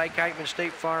throws from the Mike Heitman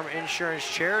State Farm Insurance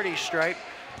charity stripe,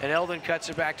 and Eldon cuts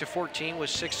it back to 14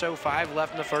 with 6:05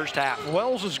 left in the first half.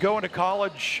 Wells is going to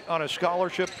college on a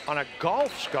scholarship, on a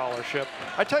golf scholarship.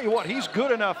 I tell you what, he's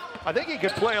good enough. I think he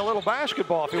could play a little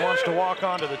basketball if he wants to walk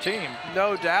onto the team.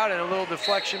 No doubt, and a little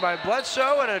deflection by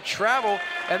Bledsoe and a travel,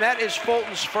 and that is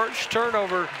Fulton's first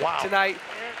turnover tonight.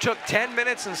 Took 10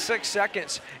 minutes and 6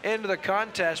 seconds into the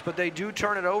contest, but they do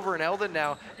turn it over, and Eldon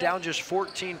now down just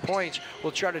 14 points.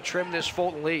 Will try to trim this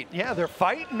Fulton lead. Yeah, they're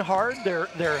fighting hard.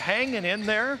 They're hanging in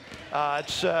there.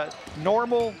 It's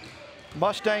normal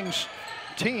Mustangs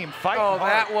team fighting hard.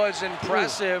 That was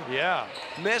impressive. Ooh, yeah.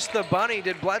 Missed the bunny,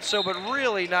 did Bledsoe, but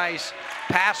really nice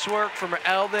pass work from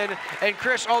Eldon. And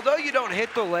Chris, although you don't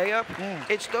hit the layup,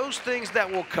 it's those things that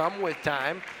will come with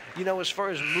time. You know, as far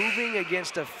as moving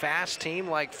against a fast team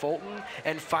like Fulton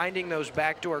and finding those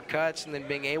backdoor cuts and then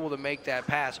being able to make that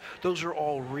pass, those are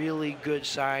all really good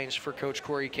signs for Coach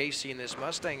Corey Casey and this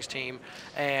Mustangs team.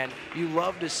 And you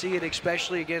love to see it,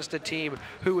 especially against a team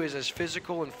who is as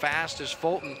physical and fast as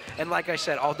Fulton. And like I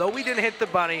said, although we didn't hit the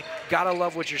bunny, gotta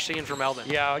love what you're seeing from Eldon.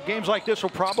 Yeah, games like this will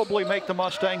probably make the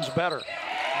Mustangs better.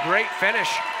 Great finish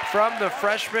from the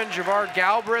freshman Javar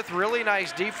Galbraith. Really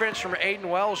nice defense from Aiden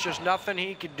Wells. Just nothing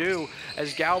he could do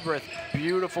as Galbraith.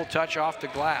 Beautiful touch off the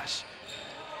glass.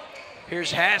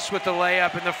 Here's Hess with the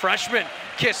layup, and the freshman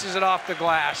kisses it off the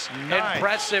glass. Nice.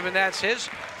 Impressive, and that's his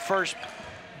first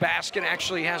basket.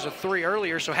 Actually has a 3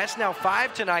 earlier, so Hess now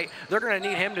 5 tonight. They're going to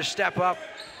need him to step up.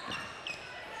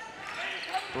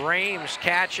 Rames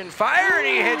catching fire, and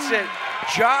he hits it.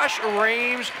 Josh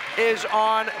Rames is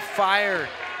on fire.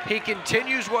 He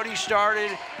continues what he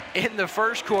started in the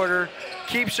first quarter,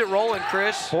 keeps it rolling,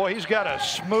 Chris. Boy, he's got a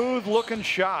smooth-looking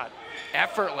shot.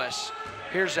 Effortless.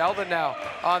 Here's Eldon now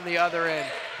on the other end.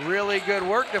 Really good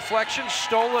work. Deflection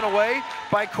stolen away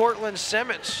by Cortland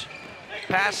Simmons.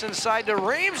 Pass inside to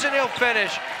Reams, and he'll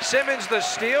finish. Simmons the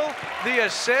steal, the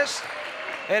assist,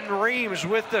 and Reams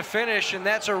with the finish, and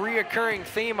that's a reoccurring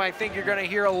theme I think you're going to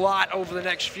hear a lot over the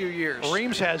next few years.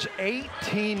 Reams has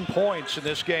 18 points in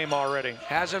this game already.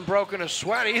 Hasn't broken a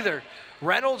sweat either.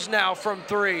 Reynolds now from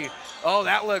 3. Oh,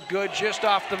 that looked good, just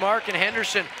off the mark, and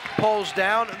Henderson pulls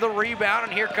down the rebound,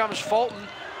 and here comes Fulton.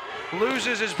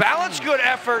 Loses his balance. Good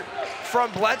effort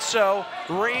from Bledsoe.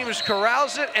 Reams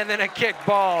corrals it, and then a kick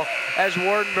ball as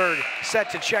Wardenberg set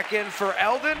to check in for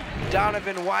Eldon.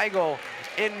 Donovan Weigel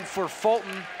in for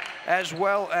Fulton, as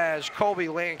well as Colby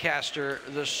Lancaster,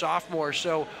 the sophomore.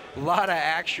 So a lot of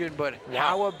action, but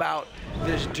how about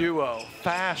this duo?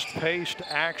 Fast-paced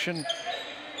action.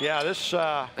 Yeah, this...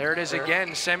 there it is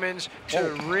again, Simmons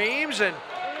to Reams, and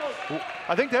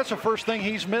I think that's the first thing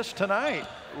he's missed tonight.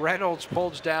 Reynolds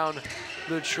pulls down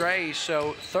the tray,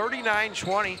 so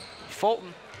 39-20,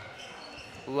 Fulton.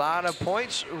 A lot of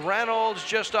points. Reynolds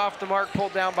just off the mark,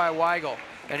 pulled down by Weigel,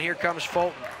 and here comes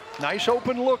Fulton. Nice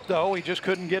open look, though. He just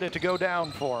couldn't get it to go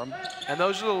down for him. And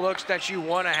those are the looks that you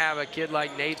want to have a kid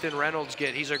like Nathan Reynolds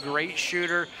get. He's a great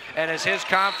shooter, and as his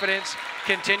confidence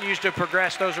continues to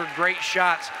progress, those are great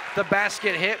shots. The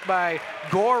basket hit by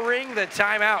Goring, the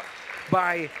timeout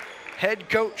by head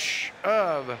coach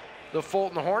of the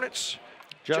Fulton Hornets,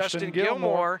 Justin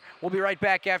Gilmore. We'll be right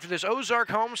back after this Ozark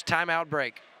Homes timeout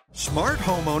break. Smart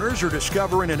homeowners are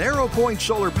discovering an AeroPoint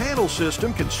solar panel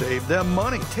system can save them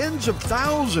money, tens of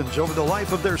thousands over the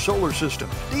life of their solar system.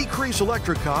 Decrease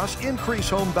electric costs, increase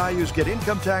home values, get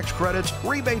income tax credits,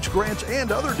 rebates, grants,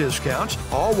 and other discounts,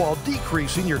 all while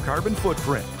decreasing your carbon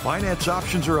footprint. Finance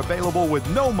options are available with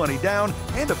no money down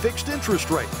and a fixed interest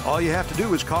rate. All you have to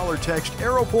do is call or text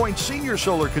AeroPoint Senior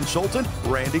Solar Consultant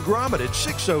Randy Gromit at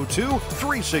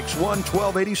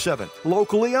 602-361-1287.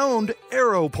 Locally owned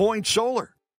AeroPoint Solar.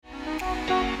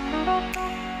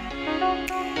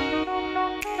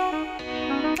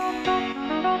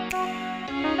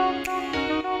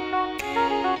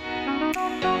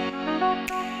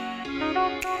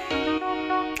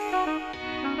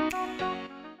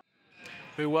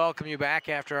 We welcome you back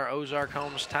after our Ozark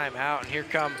Homes timeout, and here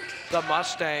come the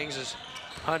Mustangs as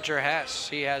Hunter Hess.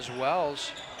 He has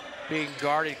Wells being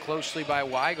guarded closely by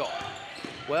Weigel.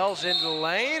 Wells into the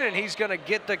lane, and he's going to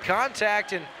get the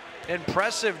contact, and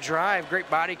impressive drive, great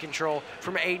body control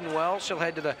from Aiden Wells. He'll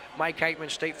head to the Mike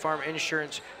Heitman State Farm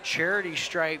Insurance charity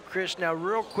stripe. Chris, now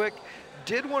real quick,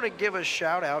 did want to give a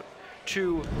shout out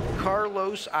to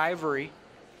Carlos Ivory.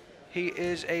 He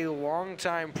is a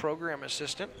longtime program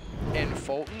assistant in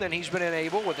Fulton, and he's been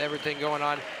enabled with everything going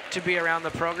on to be around the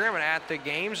program and at the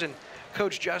games. And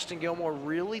Coach Justin Gilmore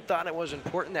really thought it was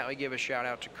important that we give a shout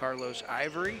out to Carlos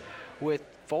Ivory with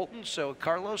Fulton. So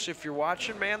Carlos, if you're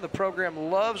watching, man, the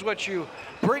program loves what you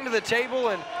bring to the table,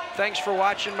 and thanks for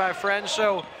watching, my friend.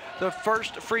 So the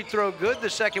first free throw good, the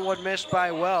second one missed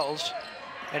by Wells.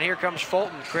 And here comes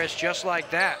Fulton, Chris, just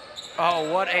like that. Oh,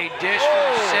 what a dish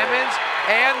from Simmons.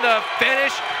 And the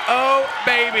finish, oh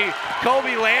baby,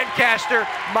 Colby Lancaster.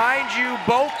 Mind you,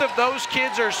 both of those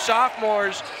kids are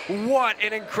sophomores. What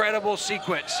an incredible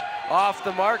sequence. Off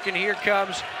the mark, and here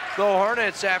comes the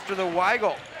Hornets after the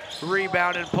Weigel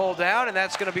rebound and pull down, and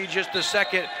that's gonna be just the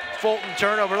second Fulton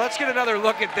turnover. Let's get another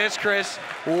look at this, Chris.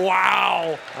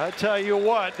 Wow. I tell you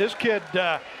what, this kid,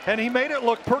 and he made it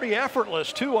look pretty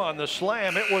effortless too on the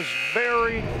slam. It was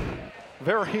very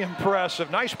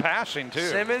impressive. Nice passing, too.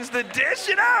 Simmons the dish,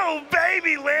 and oh,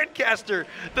 baby, Lancaster,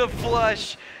 the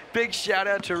flush. Big shout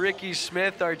out to Ricky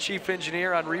Smith, our chief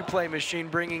engineer on Replay Machine,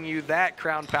 bringing you that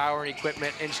Crown Power and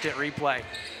Equipment instant replay.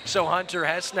 So Hunter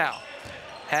Hess now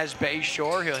has Bay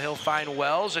Shore. He'll find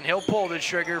Wells, and he'll pull the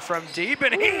trigger from deep,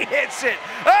 and he hits it.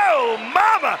 Oh,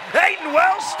 mama, Aiden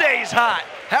Wells stays hot.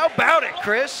 How about it,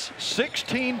 Chris?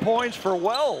 16 points for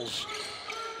Wells.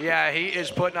 Yeah, he is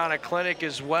putting on a clinic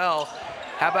as well.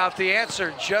 How about the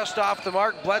answer? Just off the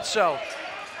mark, Bledsoe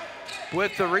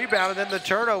with the rebound, and then the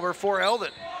turnover for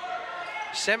Eldon.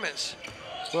 Simmons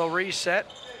will reset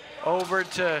over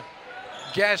to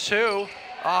guess who,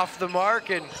 off the mark,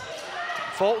 and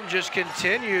Fulton just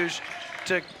continues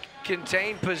to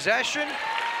contain possession,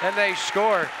 and they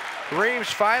score.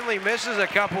 Reams finally misses a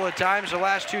couple of times, the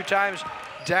last two times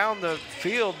down the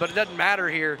field, but it doesn't matter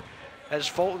here as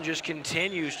Fulton just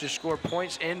continues to score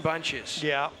points in bunches.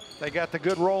 Yeah, they got the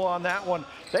good roll on that one.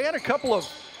 They had a couple of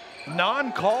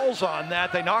non-calls on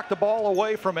that. They knocked the ball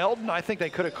away from Eldon. I think they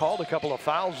could have called a couple of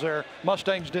fouls there.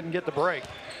 Mustangs didn't get the break.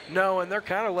 No, and they're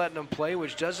kind of letting them play,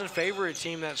 which doesn't favor a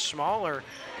team that's smaller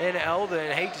in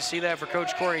Eldon. I hate to see that for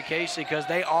Coach Corey Casey because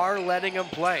they are letting them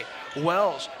play.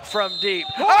 Wells from deep.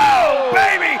 Oh,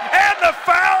 baby! And the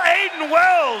foul, Aiden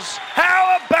Wells.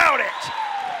 How about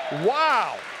it?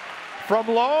 Wow. From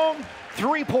long,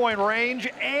 three-point range,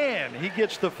 and he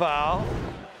gets the foul.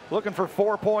 Looking for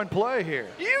four-point play here.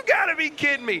 You gotta be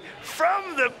kidding me.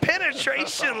 From the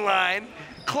penetration line,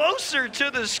 closer to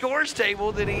the scores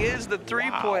table than he is the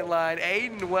three-point line.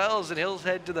 Aiden Wells, and he'll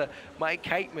head to the Mike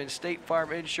Heitman State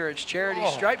Farm Insurance charity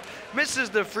stripe. Misses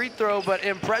the free throw, but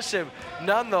impressive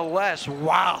nonetheless.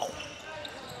 Wow.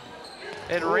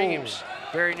 And Reams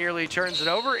very nearly turns it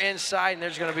over inside, and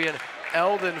there's gonna be an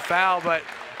Eldon foul. But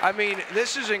I mean,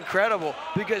 this is incredible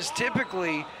because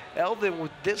typically Eldon,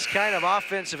 with this kind of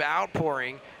offensive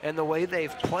outpouring and the way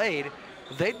they've played,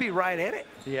 they'd be right in it.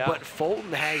 Yeah. But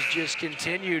Fulton has just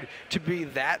continued to be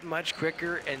that much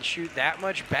quicker and shoot that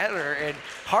much better. And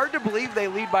hard to believe they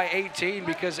lead by 18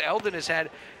 because Eldon has had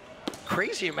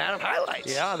crazy amount of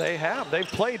highlights. Yeah, they have. They've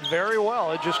played very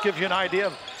well. It just gives you an idea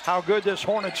of how good this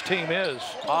Hornets team is.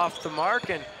 Off the mark,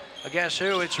 and guess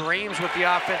who? It's Reams with the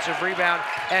offensive rebound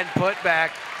and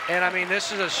putback. And I mean,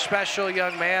 this is a special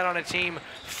young man on a team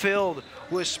filled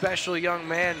with special young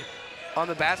men on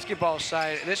the basketball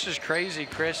side. This is crazy.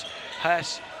 Chris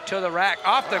Hess to the rack,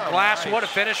 off the glass. Nice. What a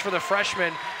finish for the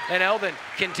freshman. And Eldon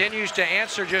continues to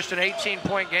answer just an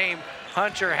 18-point game.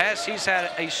 Hunter Hess, he's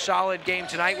had a solid game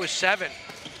tonight with 7.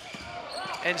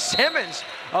 And Simmons,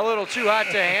 a little too hot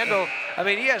to handle. I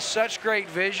mean, he has such great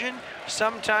vision.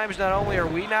 Sometimes not only are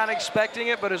we not expecting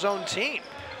it, but his own team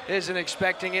isn't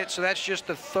expecting it. So that's just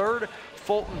the 3rd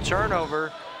Fulton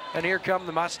turnover. And here come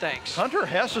the Mustangs. Hunter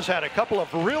Hess has had a couple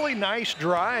of really nice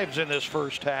drives in this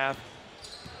first half.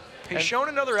 He's shown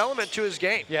another element to his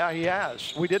game. Yeah, he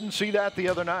has. We didn't see that the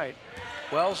other night.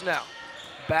 Wells now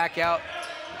back out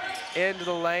into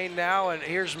the lane now, and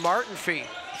here's Martinfee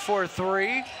for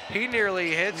 3. He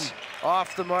nearly hits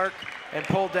off the mark and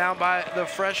pulled down by the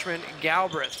freshman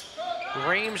Galbraith.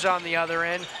 Reams on the other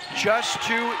end, just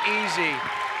too easy.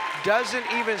 Doesn't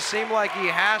even seem like he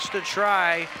has to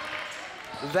try.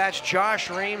 That's Josh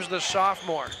Reams, the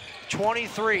sophomore.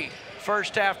 23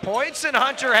 first half points, and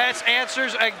Hunter Hess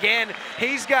answers again.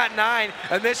 He's got 9,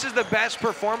 and this is the best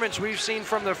performance we've seen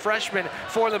from the freshman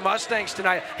for the Mustangs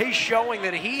tonight. He's showing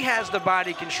that he has the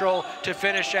body control to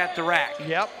finish at the rack.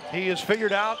 Yep, he has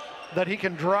figured out that he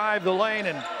can drive the lane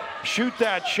and shoot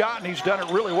that shot, and he's done it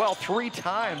really well 3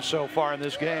 times so far in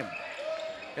this game.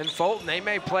 And Fulton, they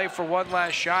may play for one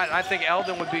last shot. I think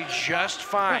Eldon would be just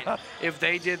fine if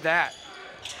they did that.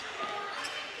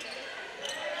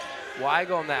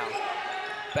 Weigel now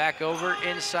back over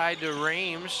inside to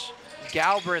Reams.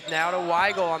 Galbraith now to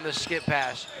Weigel on the skip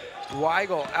pass.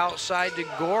 Weigel outside to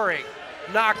Goring.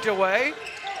 Knocked away.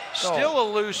 Still a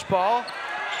loose ball.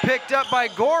 Picked up by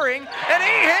Goring, and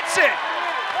he hits it.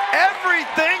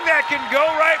 Everything that can go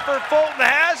right for Fulton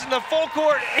has, and the full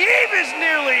court heave is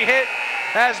nearly hit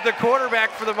as the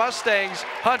quarterback for the Mustangs,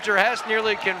 Hunter Hess,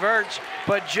 nearly converts,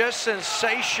 but just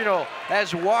sensational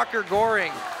as Walker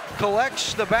Goring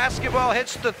collects the basketball,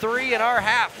 hits the 3, and our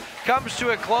half comes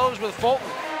to a close with Fulton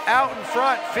out in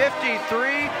front,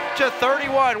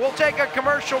 53-31. We'll take a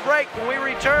commercial break. When we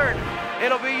return,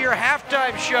 it'll be your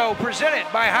halftime show presented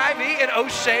by Hy-Vee and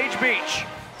Osage Beach.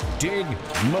 Dig,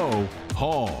 mow,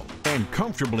 haul, and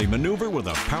comfortably maneuver with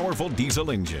a powerful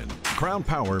diesel engine. Crown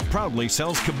Power proudly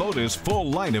sells Kubota's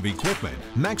full line of equipment.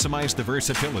 Maximize the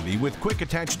versatility with quick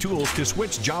attach tools to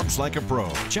switch jobs like a pro.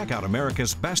 Check out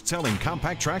America's best-selling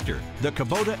compact tractor, the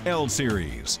Kubota L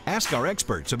Series. Ask our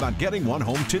experts about getting one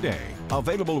home today.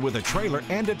 Available with a trailer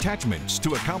and attachments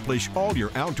to accomplish all your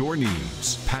outdoor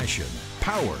needs. Passion,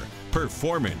 power,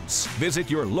 performance. Visit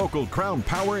your local Crown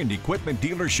Power and Equipment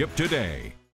dealership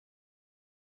today.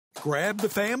 Grab the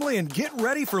family and get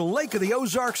ready for Lake of the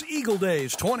Ozarks Eagle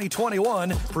Days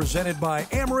 2021, presented by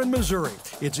Ameren, Missouri.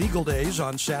 It's Eagle Days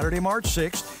on Saturday, March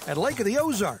 6th at Lake of the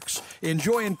Ozarks.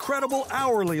 Enjoy incredible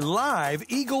hourly live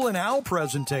eagle and owl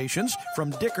presentations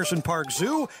from Dickerson Park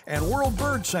Zoo and World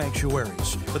Bird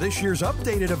Sanctuaries. For this year's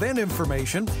updated event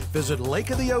information, visit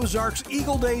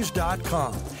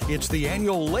lakeoftheozarkseagledays.com. It's the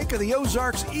annual Lake of the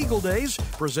Ozarks Eagle Days,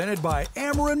 presented by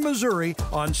Ameren, Missouri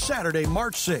on Saturday,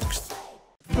 March 6th.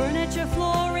 Furniture,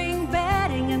 flooring,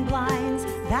 bedding, and blinds.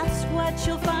 That's what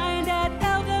you'll find at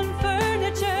Eldon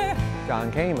Furniture.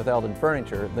 John Kane with Eldon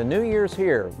Furniture. The new year's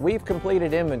here. We've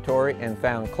completed inventory and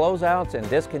found closeouts and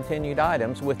discontinued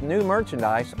items with new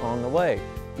merchandise on the way.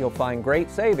 You'll find great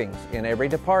savings in every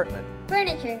department.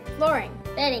 Furniture, flooring,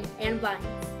 bedding, and blinds.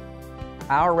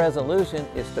 Our resolution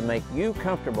is to make you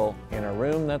comfortable in a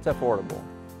room that's affordable.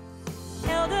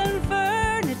 Eldon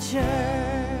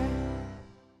Furniture.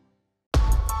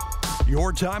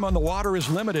 Your time on the water is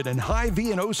limited, and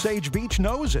Hy-Vee and Osage Beach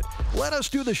knows it. Let us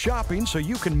do the shopping so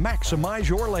you can maximize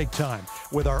your lake time.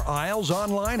 With our Aisles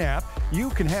online app, you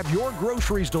can have your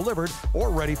groceries delivered or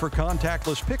ready for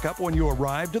contactless pickup when you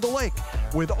arrive to the lake.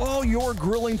 With all your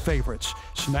grilling favorites,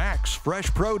 snacks,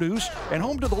 fresh produce, and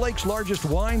home to the lake's largest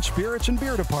wine, spirits, and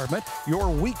beer department, your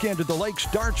weekend at the lake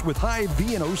starts with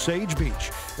Hy-Vee and Osage Beach,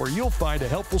 where you'll find a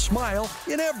helpful smile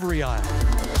in every aisle.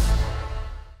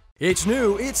 It's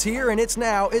new, it's here, and it's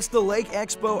now. It's the Lake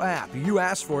Expo app. You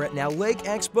asked for it. Now Lake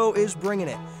Expo is bringing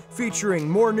it. Featuring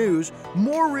more news,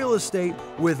 more real estate,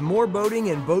 with more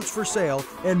boating and boats for sale,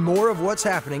 and more of what's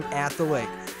happening at the lake.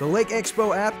 The Lake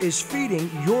Expo app is feeding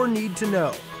your need to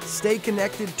know. Stay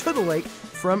connected to the lake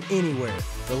from anywhere.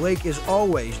 The lake is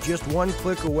always just one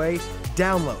click away.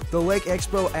 Download the Lake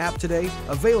Expo app today,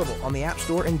 available on the App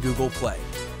Store and Google Play.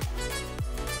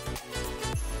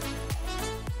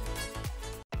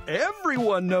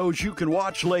 Everyone knows you can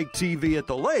watch Lake TV at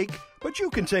the lake, but you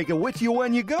can take it with you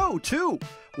when you go, too.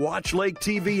 Watch Lake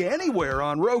TV anywhere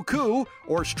on Roku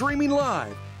or streaming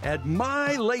live at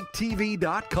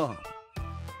mylaketv.com.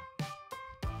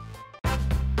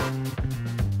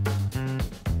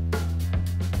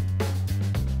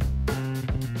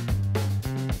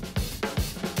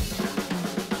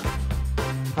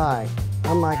 Hi,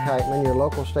 I'm Mike Heitman, your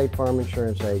local State Farm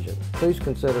insurance agent. Please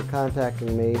consider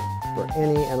contacting me for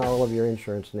any and all of your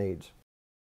insurance needs.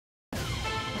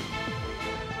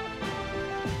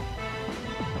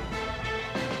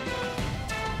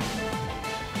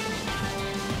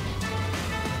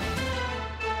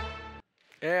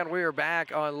 And we are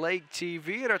back on Lake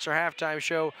TV, and it's our halftime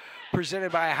show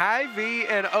presented by Hy-Vee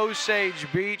and Osage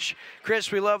Beach. Chris,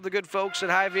 we love the good folks at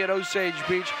Hy-Vee and Osage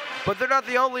Beach, but they're not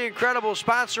the only incredible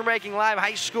sponsor making live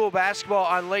high school basketball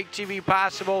on Lake TV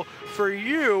possible for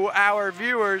you, our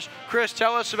viewers. Chris,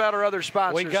 tell us about our other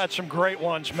sponsors. We got some great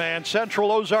ones, man.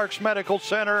 Central Ozarks Medical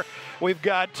Center. We've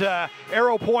got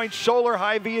Arrow Point Solar,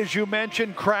 Hy-Vee, as you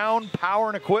mentioned, Crown Power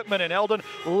and Equipment in Eldon.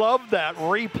 Love that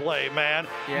replay, man.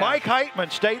 Yeah. Mike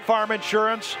Heitman, State Farm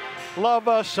Insurance. Love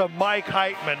us some Mike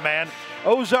Heitman, man.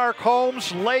 Ozark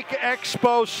Homes, Lake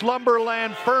Expo,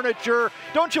 Slumberland Furniture.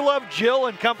 Don't you love Jill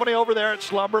and company over there at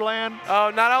Slumberland?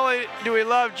 Oh, not only do we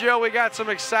love Jill, we got some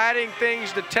exciting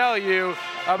things to tell you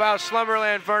about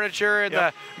Slumberland Furniture and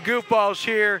the goofballs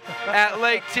here at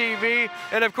Lake TV.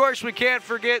 And of course, we can't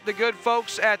forget the good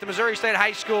folks at the Missouri State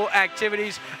High School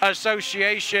Activities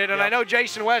Association. And I know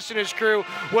Jason West and his crew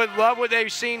would love what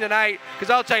they've seen tonight,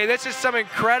 because I'll tell you, this is some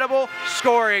incredible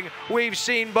scoring. We've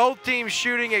seen both teams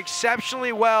shooting exceptionally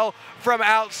well from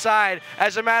outside.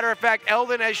 As a matter of fact,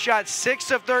 Eldon has shot 6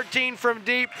 of 13 from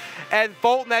deep, and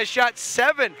Fulton has shot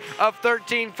 7 of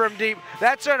 13 from deep.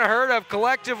 That's unheard of.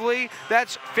 Collectively,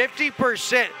 that's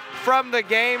 50% from the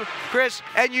game, Chris,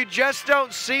 and you just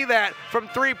don't see that from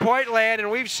three-point land,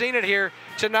 and we've seen it here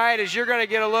tonight as you're going to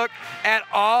get a look at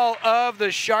all of the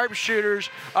sharpshooters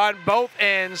on both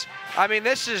ends. I mean,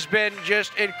 this has been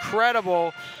just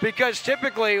incredible, because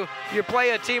typically you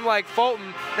play a team like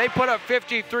Fulton, they put up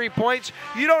 53 points.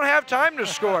 You don't have time to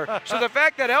score. So the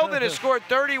fact that Eldon has scored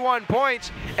 31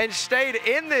 points and stayed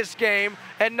in this game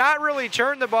and not really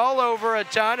turned the ball over a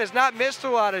ton, has not missed a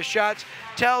lot of shots,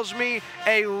 tells me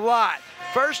a lot.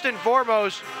 First and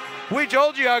foremost, we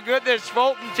told you how good this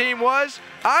Fulton team was.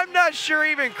 I'm not sure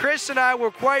even Chris and I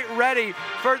were quite ready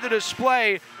for the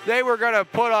display they were going to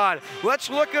put on. Let's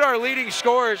look at our leading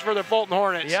scorers for the Fulton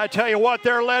Hornets. Yeah, I tell you what,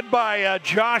 they're led by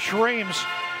Josh Reams.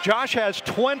 Josh has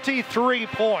 23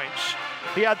 points.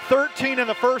 He had 13 in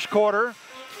the first quarter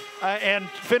and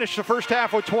finished the first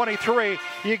half with 23.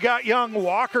 You got young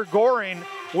Walker Goring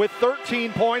with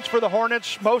 13 points for the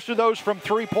Hornets, most of those from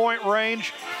three-point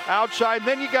range outside. And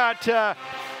then you got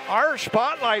our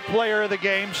spotlight player of the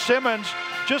game, Simmons,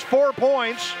 just 4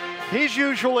 points. He's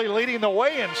usually leading the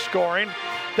way in scoring.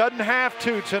 Doesn't have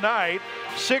to tonight.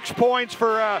 6 points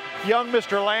for young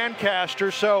Mr. Lancaster.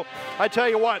 So I tell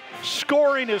you what,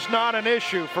 scoring is not an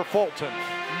issue for Fulton.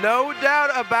 No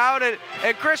doubt about it.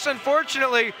 And Chris,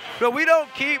 unfortunately, but we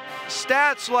don't keep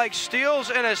stats like steals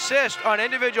and assists on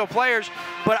individual players,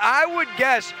 but I would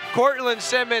guess Cortland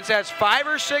Simmons has 5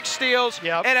 or 6 steals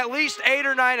and at least 8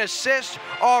 or 9 assists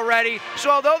already.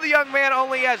 So although the young man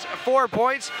only has 4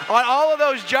 points, on all of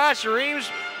those Josh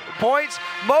Reams points.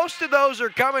 Most of those are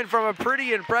coming from a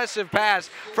pretty impressive pass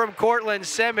from Cortland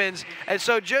Simmons. And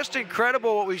so just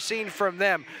incredible what we've seen from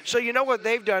them. So you know what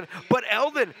they've done. But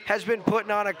Eldon has been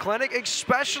putting on a clinic,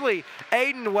 especially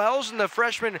Aiden Wells and the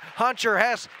freshman Hunter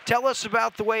Hess. Tell us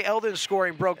about the way Eldon's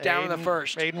scoring broke down in the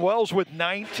first. Aiden Wells with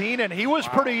 19, and he was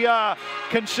pretty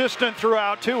consistent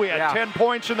throughout, too. He had 10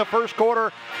 points in the first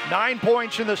quarter, 9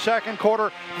 points in the second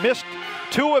quarter, missed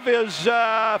 2 of his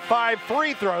 5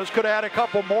 free throws, could have had a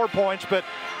couple more points, but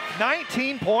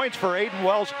 19 points for Aiden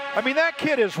Wells. I mean, that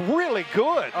kid is really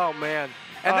good. Oh, man.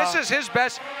 And this is his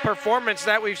best performance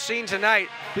that we've seen tonight,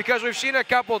 because we've seen a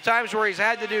couple of times where he's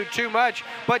had to do too much.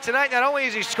 But tonight, not only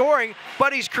is he scoring,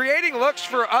 but he's creating looks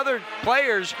for other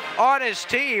players on his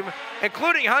team,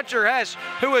 including Hunter Hess,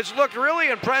 who has looked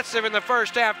really impressive in the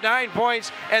first half. 9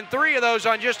 points, and 3 of those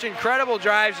on just incredible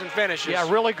drives and finishes.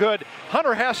 Yeah, really good.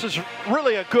 Hunter Hess is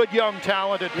really a good, young,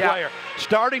 talented player.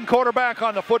 Starting quarterback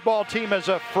on the football team as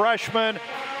a freshman.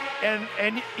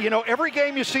 And you know, every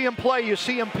game you see him play, you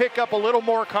see him pick up a little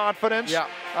more confidence,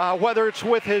 whether it's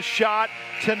with his shot.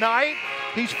 Tonight,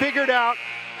 he's figured out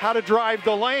how to drive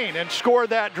the lane and score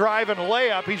that drive and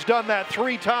layup. He's done that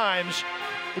 3 times.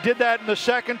 He did that in the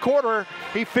second quarter.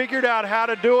 He figured out how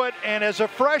to do it, and as a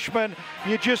freshman,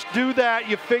 you just do that.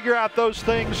 You figure out those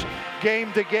things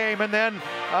game to game. And then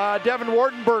Devin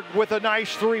Wardenberg with a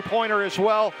nice 3-pointer as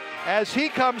well. As he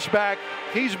comes back,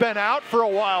 he's been out for a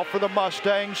while for the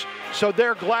Mustangs, so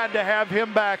they're glad to have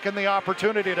him back and the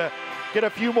opportunity to get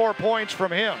a few more points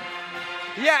from him.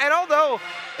 Yeah, and although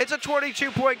it's a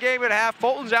 22-point game at half,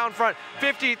 Fulton's out in front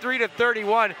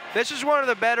 53-31. This is one of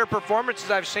the better performances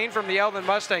I've seen from the Eldon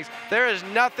Mustangs. There is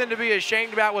nothing to be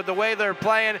ashamed about with the way they're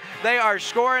playing. They are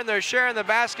scoring, they're sharing the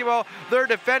basketball, they're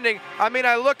defending. I mean,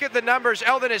 I look at the numbers.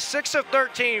 Eldon is 6 of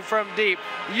 13 from deep.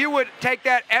 You would take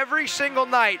that every single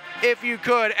night if you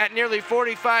could at nearly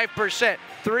 45%.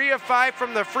 3 of 5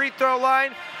 from the free throw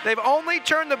line. They've only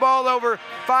turned the ball over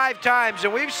 5 times,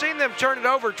 and we've seen them turn it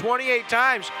over 28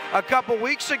 times a couple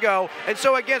weeks ago. And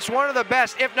so against one of the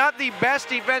best, if not the best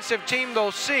defensive team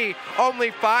they'll see,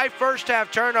 only 5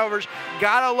 first-half turnovers.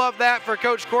 Gotta love that for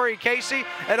Coach Corey Casey.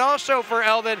 And also for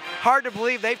Eldon, hard to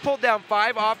believe they've pulled down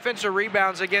 5 offensive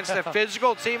rebounds against a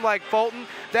physical team like Fulton.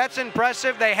 That's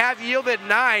impressive. They have yielded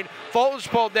 9. Fulton's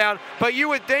pulled down, but you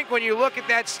would think when you look at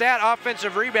that stat,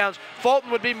 offensive rebounds, Fulton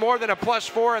would be more than a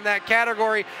 +4 in that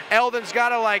category. Eldon's got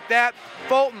to like that.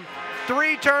 Fulton,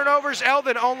 3 turnovers.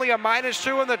 Eldon only a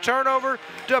 -2 in the turnover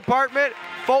department.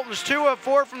 Fulton's 2 of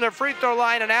 4 from the free throw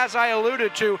line, and as I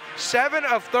alluded to, 7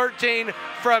 of 13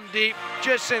 from deep.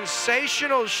 Just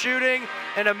sensational shooting,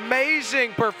 an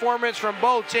amazing performance from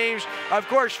both teams. Of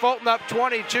course, Fulton up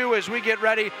 22 as we get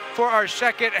ready for our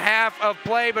second half of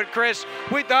play. But Chris,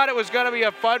 we thought it was going to be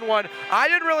a fun one. I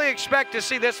didn't really expect to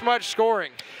see this much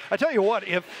scoring. I tell you what,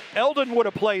 if Eldon would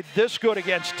have played this good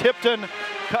against Tipton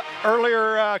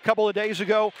earlier a couple of days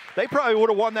ago, they probably would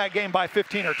have won that game by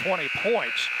 15 or 20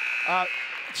 points.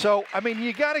 So, I mean,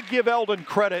 you got to give Eldon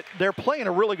credit. They're playing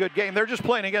a really good game. They're just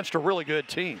playing against a really good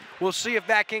team. We'll see if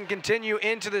that can continue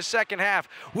into the second half.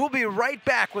 We'll be right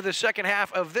back with the second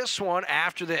half of this one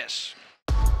after this.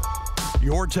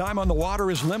 Your time on the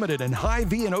water is limited, and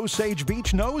Hy-Vee and Osage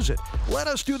Beach knows it. Let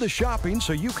us do the shopping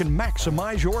so you can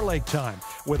maximize your lake time.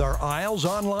 With our Isles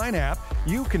online app,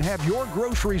 you can have your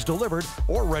groceries delivered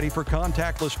or ready for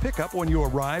contactless pickup when you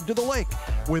arrive to the lake.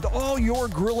 With all your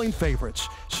grilling favorites,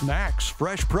 snacks,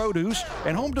 fresh produce,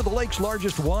 and home to the lake's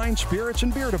largest wine, spirits,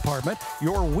 and beer department,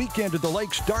 your weekend at the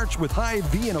lake starts with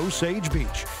Hy-Vee and Osage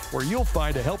Beach, where you'll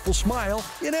find a helpful smile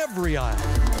in every aisle.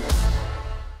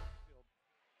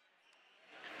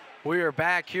 We are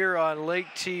back here on Lake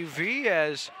TV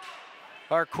as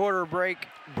our quarter break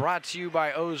brought to you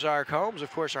by Ozark Homes. Of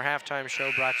course, our halftime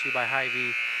show brought to you by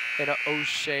Hy-Vee and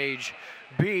Osage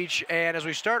Beach. And as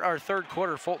we start our third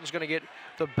quarter, Fulton's going to get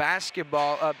the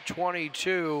basketball up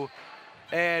 22.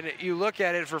 And you look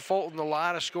at it for Fulton, a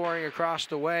lot of scoring across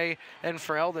the way. And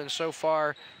for Eldon, so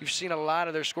far, you've seen a lot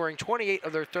of their scoring. 28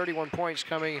 of their 31 points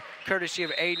coming courtesy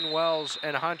of Aiden Wells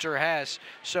and Hunter Hess.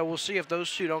 So we'll see if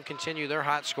those two don't continue their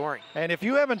hot scoring. And if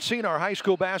you haven't seen our high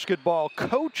school basketball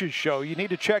coaches show, you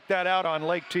need to check that out on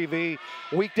Lake TV.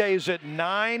 Weekdays at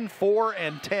 9, 4,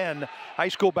 and 10, high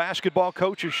school basketball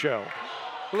coaches show.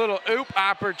 A little oop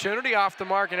opportunity off the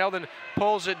mark, and Eldon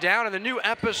pulls it down. And the new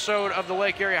episode of the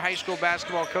Lake Area High School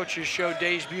Basketball Coaches Show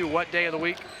debut, what day of the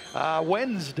week?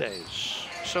 Wednesdays.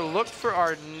 So look for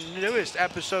our newest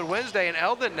episode Wednesday, and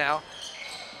Eldon now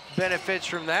benefits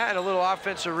from that, and a little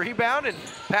offensive rebound and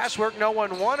pass work. No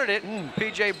one wanted it.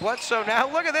 PJ Bledsoe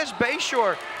now. Look at this,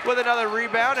 Bayshore with another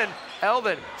rebound, and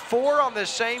Eldon 4 on the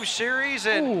same series,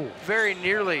 and very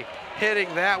nearly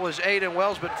hitting that was Aiden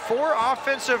Wells, but 4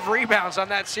 offensive rebounds on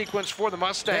that sequence for the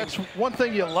Mustangs. That's one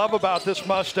thing you love about this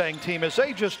Mustang team is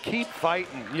they just keep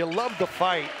fighting. You love the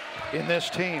fight in this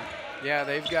team. Yeah,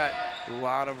 they've got a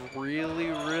lot of really,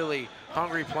 really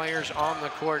hungry players on the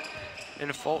court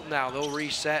in Fulton now. They'll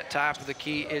reset top of the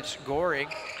key. It's Goring.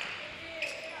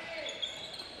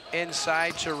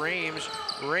 Inside to Reams.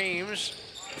 Reams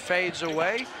fades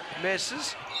away,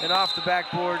 misses, and off the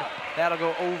backboard, that'll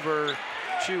go over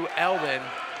to Eldon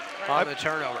on the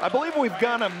turnover. I believe we've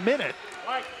gone a minute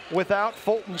without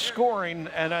Fulton scoring,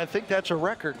 and I think that's a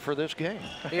record for this game.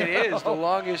 It is the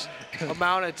longest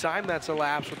amount of time that's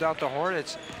elapsed without the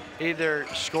Hornets either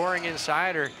scoring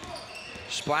inside or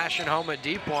splashing home a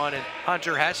deep one. And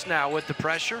Hunter Hess now with the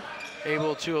pressure,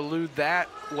 able to elude that.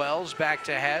 Wells back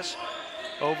to Hess,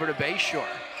 over to Bayshore.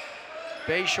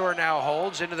 Bayshore now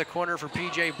holds into the corner for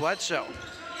PJ Bledsoe.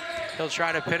 He'll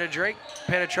try to penetrate,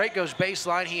 goes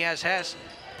baseline. He has Hess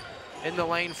in the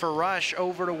lane for Rush,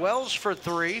 over to Wells for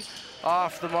 3.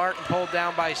 Off the mark and pulled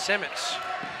down by Simmons.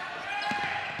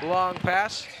 Long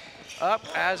pass, up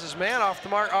as his man, off the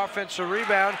mark, offensive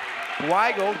rebound.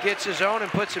 Weigel gets his own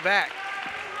and puts it back.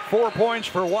 4 points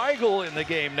for Weigel in the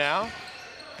game now.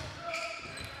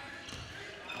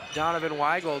 Donovan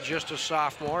Weigel, just a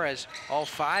sophomore, as all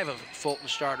 5 of Fulton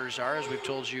starters are, as we've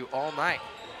told you all night.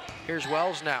 Here's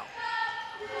Wells now.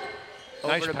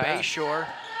 Over Nice to pass. Bayshore.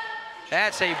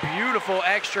 That's a beautiful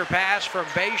extra pass from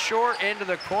Bayshore into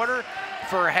the corner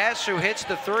for Hess, who hits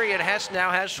the 3, and Hess now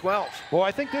has 12. Well,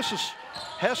 I think this is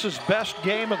Hess's best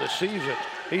game of the season.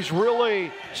 He's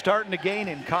really starting to gain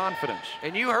in confidence.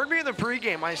 And you heard me in the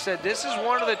pregame. I said this is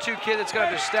one of the 2 kids that's going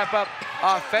to step up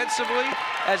offensively,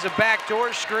 as a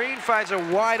backdoor screen finds a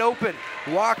wide open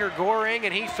Walker Goring,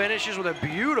 and he finishes with a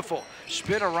beautiful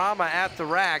spinorama at the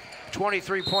rack.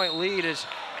 23-point lead as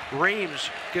Reams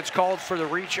gets called for the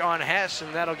reach on Hess,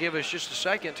 and that'll give us just a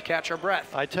second to catch our breath.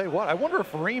 I tell you what, I wonder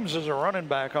if Reams is a running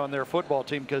back on their football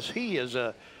team, because he is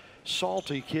a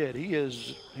salty kid. He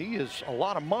is a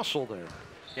lot of muscle there.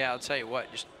 Yeah, I'll tell you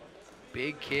what, just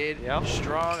big kid, Yep.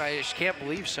 strong. I just can't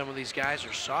believe some of these guys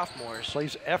are sophomores.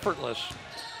 Plays effortless.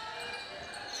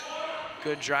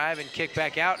 Good drive and kick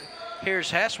back out.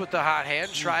 Here's Hess with the hot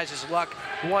hand, tries his luck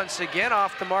once again,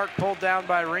 off the mark, pulled down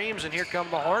by Reams, and here come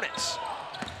the Hornets.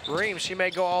 Reams, he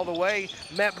may go all the way,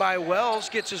 met by Wells,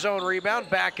 gets his own rebound,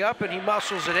 back up, and he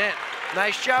muscles it in.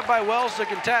 Nice job by Wells to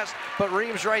contest, but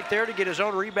Reams right there to get his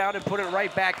own rebound and put it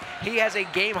right back. He has a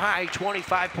game-high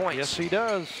 25 points. Yes, he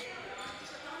does.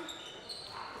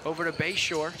 Over to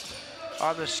Bayshore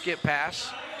on the skip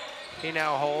pass. He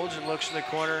now holds and looks in the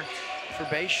corner for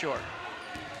Bayshore.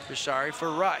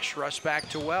 For Rush. Rush back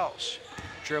to Wells.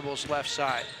 Dribbles left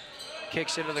side.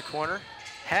 Kicks into the corner.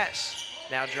 Hess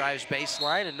now drives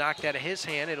baseline and knocked out of his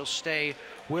hand. It'll stay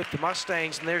with the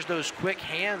Mustangs, and there's those quick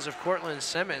hands of Cortland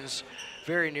Simmons.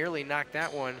 Very nearly knocked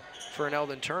that one for an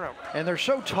Eldon turnover. And they're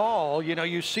so tall, you know,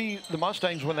 you see the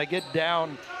Mustangs when they get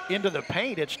down into the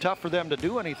paint, it's tough for them to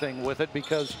do anything with it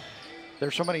because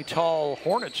there's so many tall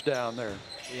Hornets down there.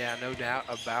 Yeah, no doubt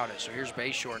about it. So here's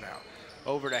Bayshore now.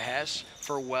 Over to Hess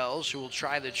for Wells, who will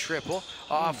try the triple.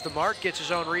 Off the mark, gets his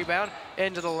own rebound,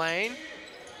 into the lane.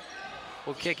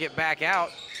 Will kick it back out.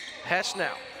 Hess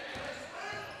now.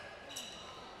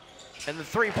 And the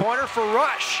 3-pointer for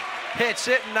Rush. Hits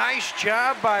it, nice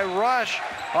job by Rush.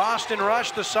 Austin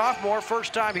Rush, the sophomore,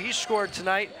 first time he's scored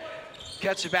tonight.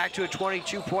 Cuts it back to a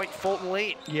 22-point Fulton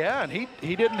lead. Yeah, and he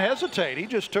didn't hesitate. He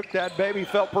just took that baby,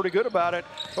 felt pretty good about it.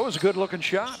 That was a good-looking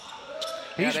shot.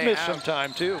 He's missed some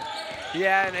time, too.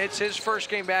 Yeah, and it's his first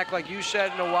game back, like you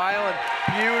said, in a while.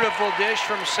 And beautiful dish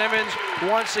from Simmons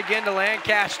once again to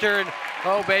Lancaster. And,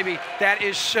 oh, baby, that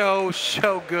is so,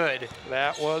 so good.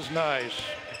 That was nice.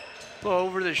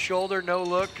 Over the shoulder, no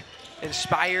look.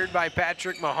 Inspired by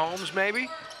Patrick Mahomes, maybe.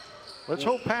 Let's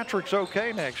hope Patrick's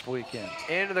okay next weekend.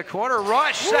 Into the corner,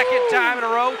 Rush, second time in a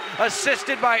row,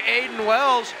 assisted by Aiden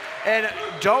Wells. And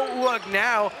don't look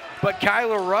now, but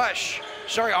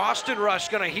Austin Rush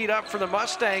gonna heat up for the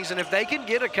Mustangs, and if they can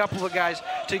get a couple of guys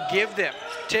to give them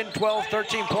 10, 12,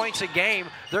 13 points a game,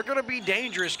 they're gonna be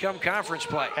dangerous come conference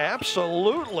play.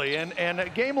 Absolutely, and a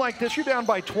game like this, you're down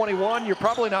by 21, you're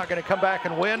probably not gonna come back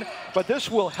and win, but this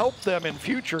will help them in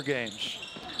future games.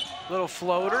 Little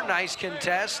floater, nice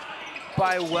contest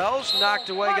by Wells, knocked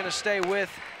away, gonna stay with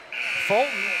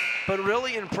Fulton, but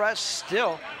really impressed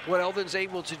still what Eldon's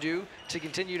able to do to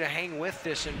continue to hang with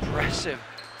this impressive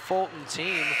Fulton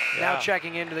team. Now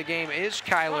checking into the game is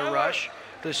Kyler Rush,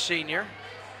 the senior.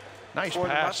 Nice for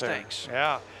pass the Mustangs. there.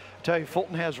 Yeah, I tell you,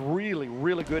 Fulton has really,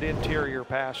 really good interior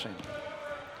passing.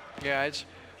 Yeah, it's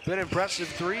been impressive.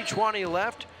 3:20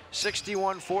 left,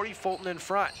 61-40, Fulton in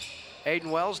front.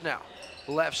 Aiden Wells now,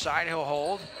 left side, he'll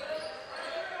hold.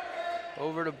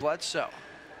 Over to Bledsoe.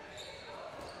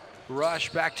 Rush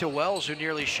back to Wells, who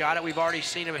nearly shot it. We've already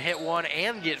seen him hit one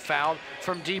and get fouled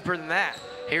from deeper than that.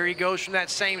 Here he goes from that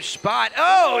same spot.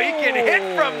 Oh, he can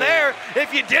hit from there.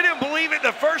 If you didn't believe it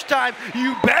the first time,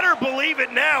 you better believe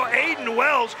it now. Aiden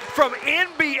Wells from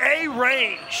NBA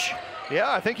range.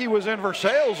 Yeah, I think he was in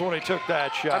Versailles when he took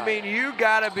that shot. I mean, you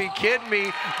gotta be kidding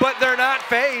me, but they're not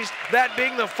phased, that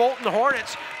being the Fulton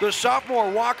Hornets. The sophomore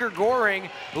Walker Goring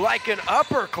like an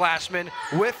upperclassman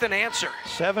with an answer.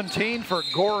 17 for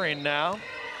Goring now.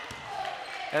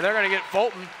 And they're gonna get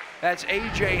Fulton. That's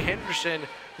A.J. Henderson,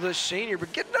 the senior,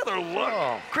 but get another look.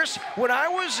 Oh. Chris, when I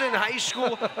was in high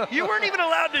school, you weren't even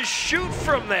allowed to shoot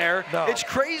from there. No. It's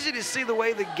crazy to see the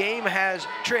way the game has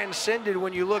transcended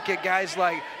when you look at guys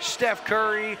like Steph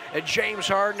Curry and James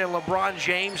Harden and LeBron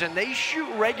James, and they shoot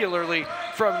regularly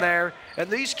from there. And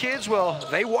these kids, well,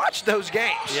 they watch those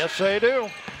games. Yes, they do.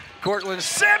 Cortland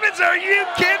Simmons, are you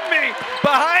kidding me?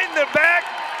 Behind the back,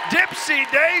 Dipsy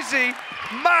Daisy.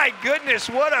 My goodness,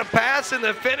 what a pass in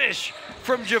the finish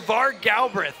from Javar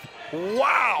Galbraith.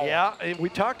 Wow. Yeah, we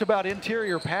talked about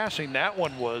interior passing. That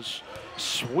one was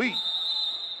sweet.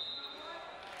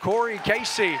 Corey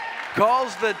Casey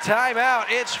calls the timeout.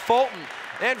 It's Fulton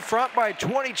in front by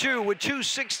 22 with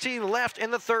 2:16 left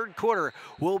in the third quarter.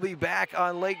 We'll be back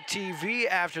on Lake TV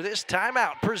after this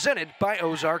timeout presented by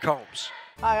Ozark Homes.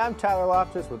 Hi, I'm Tyler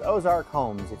Loftus with Ozark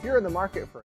Homes. If you're in the market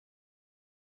for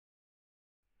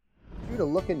to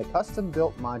look into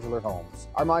custom-built modular homes.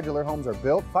 Our modular homes are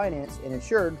built, financed, and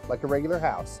insured like a regular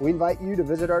house. We invite you to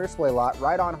visit our display lot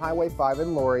right on Highway 5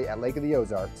 in Laurie at Lake of the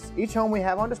Ozarks. Each home we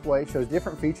have on display shows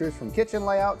different features from kitchen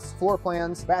layouts, floor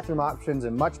plans, bathroom options,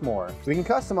 and much more. We can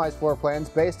customize floor plans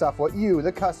based off what you,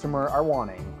 the customer, are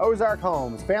wanting. Ozark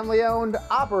Homes, family-owned,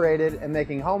 operated, and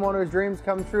making homeowners' dreams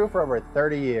come true for over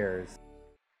 30 years.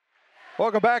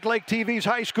 Welcome back. Lake TV's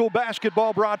high school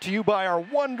basketball brought to you by our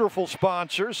wonderful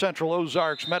sponsors, Central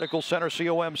Ozarks Medical Center,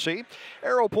 COMC,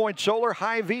 Arrow Point Solar,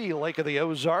 Hy-Vee, Lake of the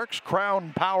Ozarks,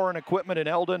 Crown Power and Equipment in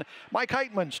Eldon, Mike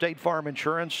Heitman, State Farm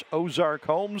Insurance, Ozark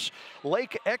Homes,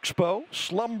 Lake Expo,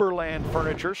 Slumberland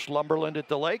Furniture, Slumberland at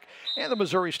the Lake, and the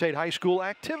Missouri State High School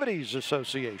Activities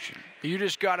Association. You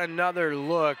just got another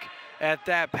look at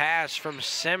that pass from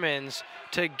Simmons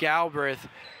to Galbraith.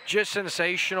 Just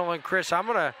sensational. And Chris,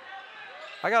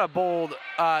 I got a bold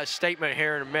statement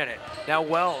here in a minute. Now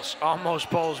Wells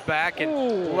almost pulls back and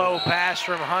low pass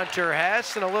from Hunter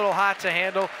Hess and a little hot to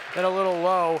handle and a little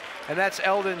low. And that's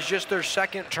Eldon's just their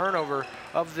second turnover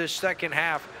of this second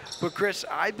half. But Chris,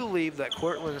 I believe that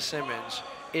Cortland Simmons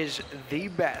is the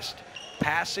best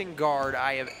passing guard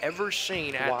I have ever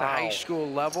seen at the high school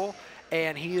level.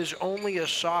 And he is only a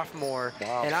sophomore.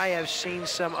 Wow. And I have seen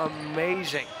some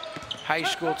amazing high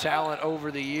school talent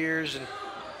over the years. And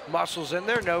muscles in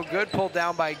there, no good. Pulled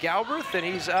down by Galbraith, and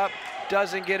he's up,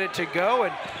 doesn't get it to go,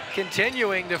 and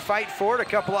continuing to fight for it. A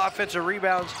couple offensive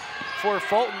rebounds for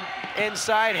Fulton.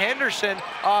 Inside Henderson,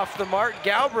 off the mark.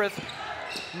 Galbraith,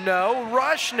 no.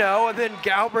 Rush, no. And then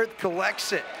Galbraith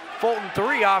collects it. Fulton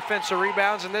 3 offensive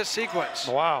rebounds in this sequence.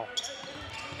 Wow.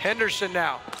 Henderson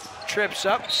now trips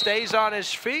up, stays on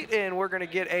his feet, and we're going to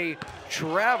get a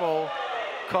travel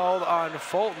called on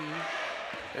Fulton.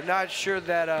 I'm not sure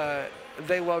that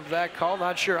they loved that call.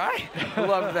 Not sure I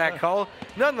loved that call.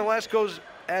 Nonetheless, goes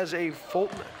as a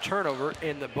Fulton turnover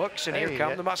in the books, and here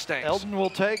come the Mustangs. Eldon will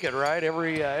take it, right?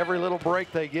 Every little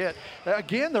break they get.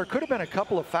 Again, there could have been a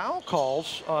couple of foul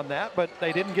calls on that, but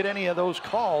they didn't get any of those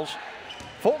calls.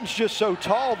 Fulton's just so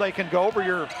tall they can go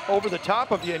over the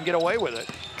top of you and get away with it.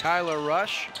 Kyler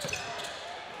Rush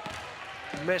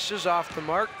misses off the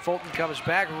mark. Fulton comes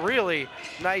back. Really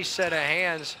nice set of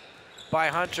hands by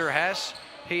Hunter Hess.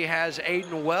 He has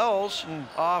Aiden Wells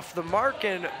off the mark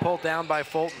and pulled down by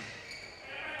Fulton.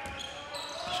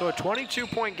 So a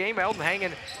 22-point game. Eldon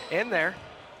hanging in there.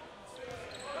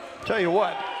 Tell you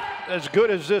what, as good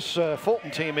as this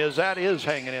Fulton team is, that is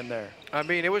hanging in there. I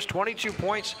mean, it was 22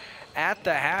 points at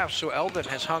the half, so Eldon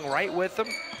has hung right with them.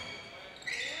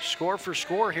 Score for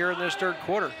score here in this third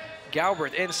quarter.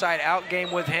 Galbraith inside out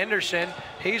game with Henderson.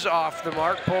 He's off the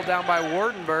mark, pulled down by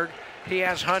Wardenberg. He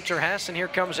has Hunter Hess, and here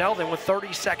comes Eldon with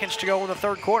 30 seconds to go in the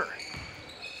third quarter.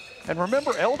 And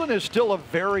remember, Eldon is still a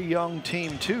very young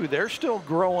team, too. They're still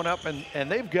growing up,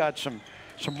 and they've got some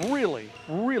really,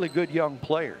 really good young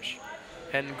players.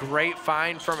 And great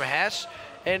find from Hess.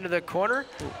 into the corner.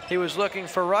 He was looking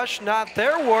for Rush, not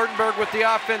there. Wardenberg with the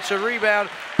offensive rebound,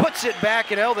 puts it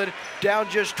back, and Eldon down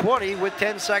just 20 with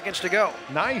 10 seconds to go.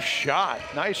 Nice shot.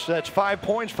 Nice. That's 5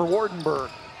 points for Wardenberg.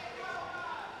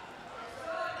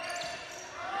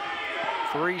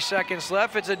 3 seconds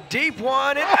left. It's a deep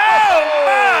one. And oh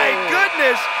my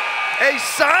goodness! A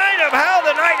sign of how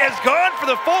the night has gone for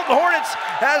the Fulton Hornets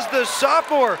as the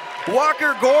sophomore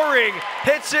Walker Goring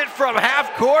hits it from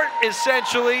half court,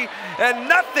 essentially, and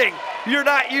nothing you're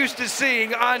not used to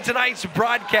seeing on tonight's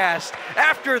broadcast.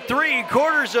 After 3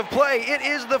 quarters of play, it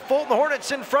is the Fulton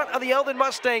Hornets in front of the Eldon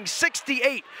Mustangs,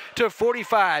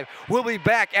 68-45. We'll be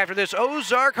back after this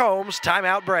Ozark Homes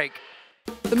timeout break.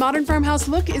 The modern farmhouse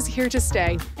look is here to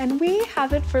stay, and we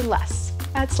have it for less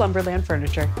at Slumberland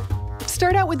Furniture.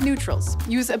 Start out with neutrals.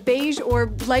 Use a beige or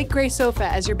light gray sofa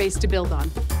as your base to build on.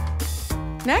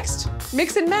 Next,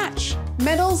 mix and match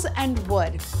metals and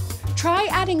wood. Try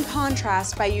adding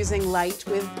contrast by using light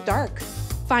with dark.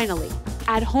 Finally,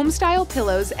 add home-style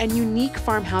pillows and unique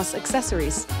farmhouse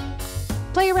accessories.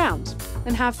 Play around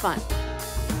and have fun.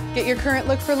 Get your current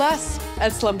look for less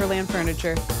at Slumberland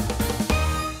Furniture.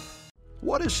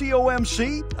 What is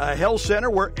COMC? A health center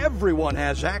where everyone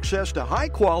has access to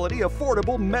high-quality,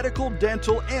 affordable medical,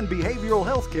 dental, and behavioral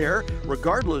health care,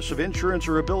 regardless of insurance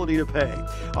or ability to pay.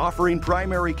 Offering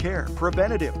primary care,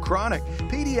 preventative, chronic,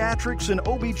 pediatrics, and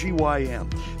OBGYN.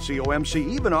 COMC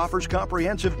even offers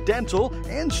comprehensive dental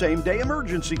and same-day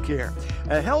emergency care.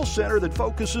 A health center that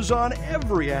focuses on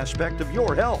every aspect of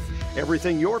your health.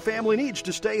 Everything your family needs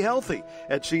to stay healthy.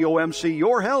 At COMC,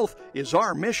 your health is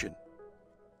our mission.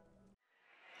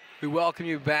 We welcome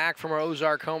you back from our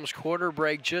Ozark Homes quarter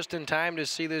break just in time to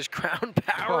see this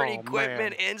ground-powered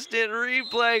equipment instant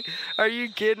replay. Are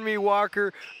you kidding me,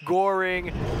 Walker?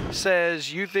 Goring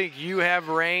says, you think you have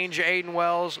range, Aiden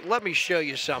Wells? Let me show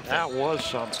you something. That was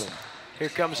something. Here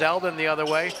comes Eldon the other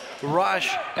way.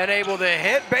 Rush and able to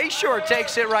hit. Bayshore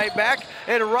takes it right back.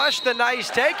 And Rush the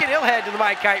nice take, and he'll head to the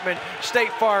Mike Heitman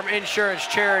State Farm Insurance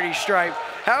charity stripe.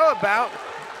 How about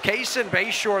Kaysen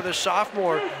Bayshore, the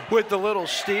sophomore, with the little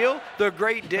steal, the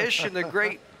great dish, and the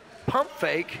great pump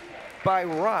fake by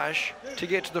Rush to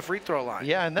get to the free throw line.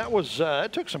 Yeah, and that was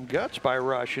it took some guts by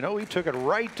Rush. You know, he took it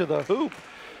right to the hoop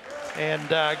and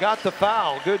got the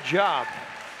foul. Good job.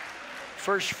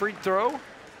 First free throw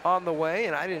on the way,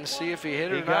 and I didn't see if he hit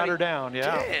her or not. He got her down,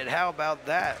 yeah. Did. How about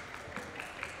that?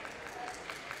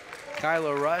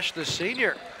 Kylo Rush, the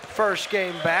senior. First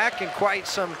game back in quite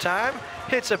some time.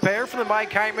 Hits a pair from the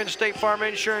Mike Heitman State Farm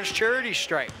Insurance charity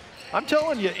stripe. I'm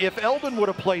telling you, if Eldon would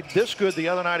have played this good the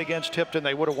other night against Tipton,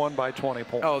 they would have won by 20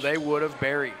 points. Oh, they would have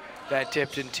buried that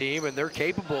Tipton team, and they're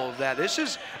capable of that. This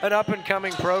is an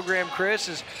up-and-coming program, Chris.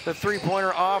 Is the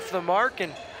three-pointer off the mark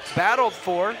and battled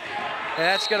for. And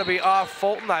that's going to be off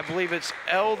Fulton. I believe it's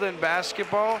Eldon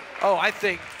basketball. Oh, I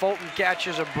think Fulton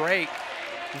catches a break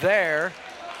there.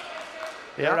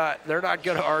 Yeah. They're not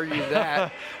going to argue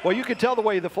that. Well, you could tell the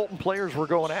way the Fulton players were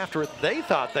going after it. They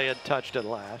thought they had touched it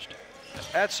last.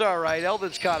 That's all right.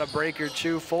 Eldon's got a break or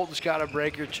two. Fulton's got a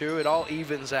break or two. It all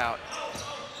evens out.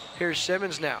 Here's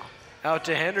Simmons now. Out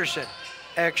to Henderson.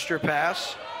 Extra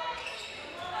pass.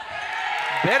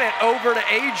 Bennett over to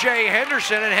A.J.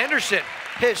 Henderson, and Henderson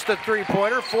hits the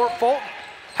three-pointer for Fulton.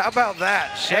 How about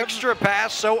that? Extra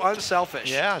pass, so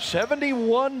unselfish. Yeah,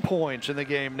 71 points in the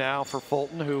game now for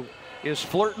Fulton, who is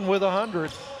flirting with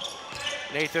 100.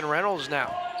 Nathan Reynolds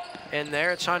now. In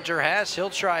there, it's Hunter Hess. He'll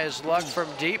try his luck from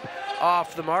deep,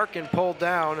 off the mark, and pulled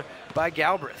down by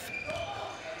Galbraith.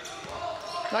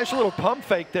 Nice little pump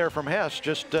fake there from Hess.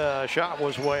 Just shot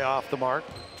was way off the mark.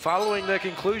 Following the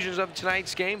conclusions of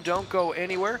tonight's game, don't go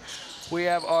anywhere. We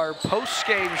have our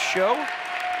post-game show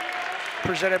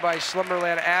presented by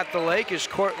Slumberland at the Lake as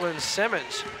Cortland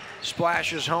Simmons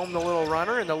splashes home the little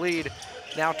runner, and the lead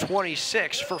now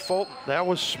 26 for Fulton. That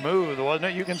was smooth, wasn't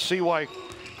it? You can see why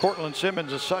Cortland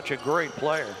Simmons is such a great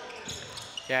player.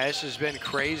 Yeah, this has been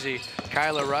crazy.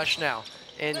 Kyla Rush now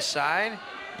inside,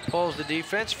 pulls the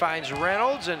defense, finds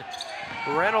Reynolds, and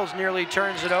Reynolds nearly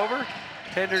turns it over.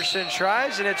 Henderson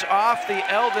tries, and it's off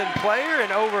the Eldon player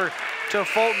and over to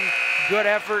Fulton. Good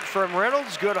effort from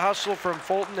Reynolds, good hustle from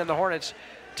Fulton, and the Hornets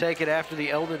take it after the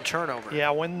Eldon turnover. Yeah,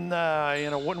 when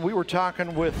when we were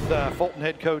talking with Fulton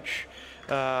head coach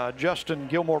Justin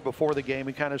Gilmore before the game,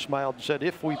 he kind of smiled and said,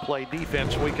 if we play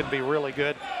defense, we can be really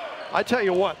good. I tell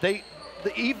you what, the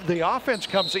offense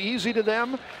comes easy to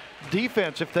them.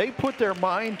 Defense, if they put their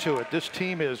mind to it, this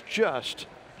team is just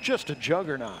a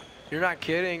juggernaut. You're not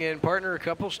kidding. And partner, a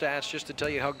couple stats just to tell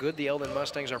you how good the Eldon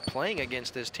Mustangs are playing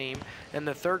against this team. In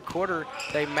the third quarter,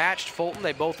 they matched Fulton.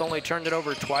 They both only turned it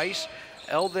over twice.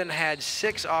 Eldon had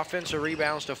 6 offensive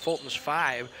rebounds to Fulton's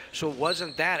 5, so it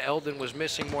wasn't that Eldon was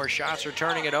missing more shots or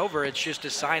turning it over. It's just a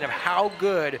sign of how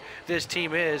good this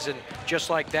team is, and just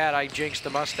like that, I jinxed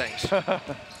the Mustangs.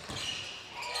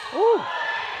 Woo.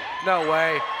 No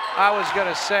way. I was going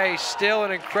to say, still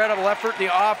an incredible effort. The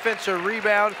offensive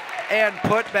rebound and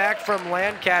put back from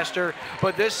Lancaster.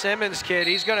 But this Simmons kid,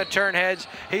 he's going to turn heads.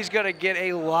 He's going to get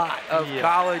a lot of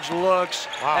college looks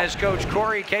as Coach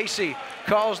Corey Casey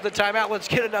calls the timeout. Let's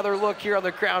get another look here on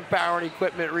the Crown Power and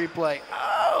Equipment replay.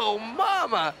 Oh,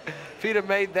 mama. If he'd have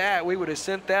made that, we would have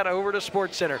sent that over to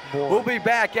SportsCenter. We'll be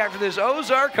back after this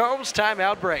Ozark Homes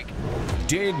timeout break.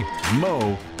 Dig,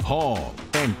 mow, haul,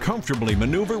 and comfortably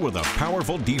maneuver with a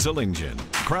powerful diesel engine.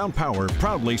 Crown Power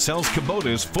proudly sells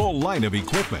Kubota's full line of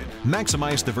equipment.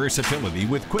 Maximize the versatility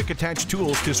with quick attach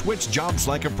tools to switch jobs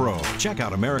like a pro. Check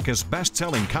out America's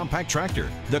best-selling compact tractor,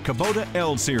 the Kubota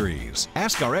L Series.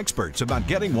 Ask our experts about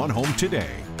getting one home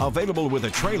today. Available with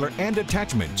a trailer and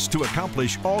attachments to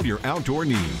accomplish all your outdoor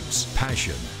needs.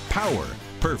 Passion, power,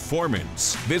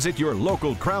 performance. Visit your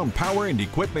local Crown Power and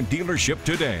Equipment dealership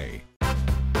today.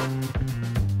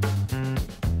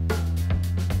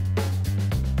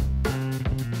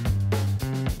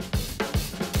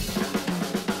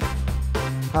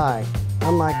 Hi,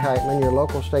 I'm Mike Heitman, your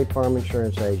local State Farm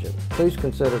insurance agent. Please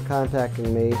consider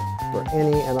contacting me for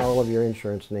any and all of your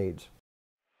insurance needs.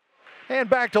 And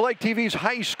back to Lake TV's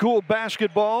high school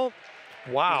basketball.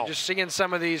 Wow. Just seeing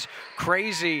some of these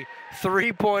crazy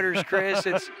three-pointers, Chris.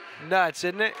 It's nuts,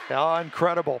 isn't it? Oh,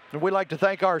 incredible. And we'd like to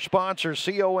thank our sponsors,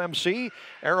 COMC,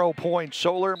 Arrow Point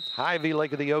Solar, Hy-Vee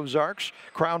Lake of the Ozarks,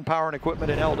 Crown Power and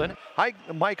Equipment in Eldon,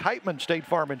 Mike Heitman, State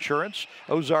Farm Insurance,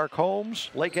 Ozark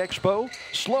Homes, Lake Expo,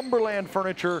 Slumberland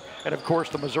Furniture, and of course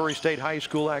the Missouri State High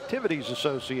School Activities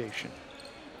Association.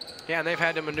 Yeah, and they've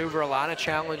had to maneuver a lot of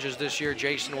challenges this year.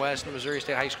 Jason West, the Missouri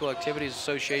State High School Activities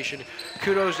Association,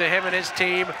 kudos to him and his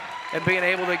team and being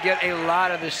able to get a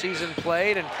lot of the season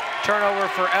played. And turnover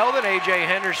for Eldon. A.J.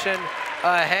 Henderson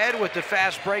ahead with the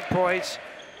fast break points,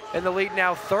 and the lead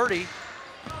now 30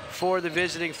 for the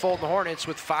visiting Fulton Hornets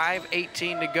with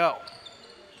 5:18 to go.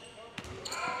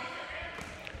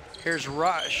 Here's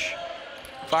Rush.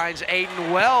 Finds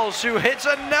Aiden Wells, who hits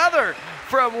another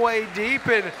from way deep,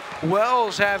 and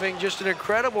Wells having just an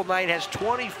incredible night, has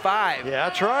 25. Yeah,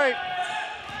 that's right.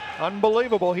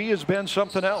 Unbelievable. He has been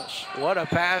something else. What a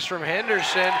pass from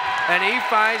Henderson, and he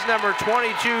finds number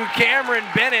 22, Cameron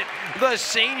Bennett, the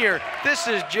senior. This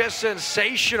is just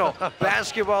sensational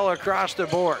basketball across the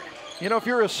board. You know, if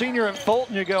you're a senior at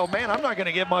Fulton, you go, man, I'm not going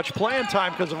to get much playing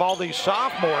time because of all these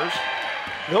sophomores.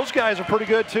 Those guys are pretty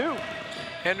good, too.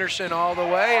 Henderson all the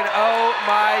way, and oh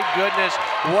my goodness,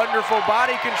 wonderful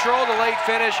body control, the late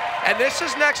finish, and this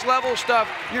is next level stuff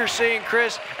you're seeing,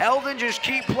 Chris. Eldon just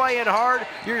keep playing hard.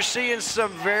 You're seeing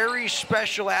some very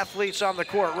special athletes on the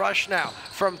court. Rush now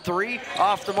from 3,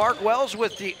 off the mark. Wells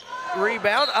with the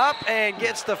rebound, up and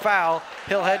gets the foul.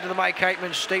 He'll head to the Mike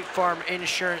Heitman State Farm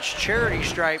Insurance charity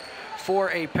stripe for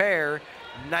a pair.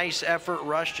 Nice effort.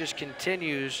 Rush just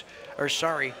continues, or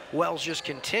sorry, Wells just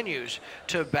continues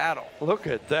to battle. Look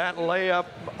at that layup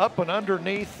up and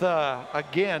underneath.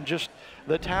 Again, just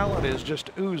the talent is just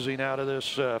oozing out of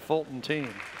this Fulton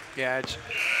team. Yeah, it's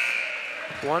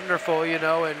wonderful, you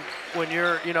know, and when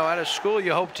you're, you know, out of school,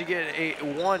 you hope to get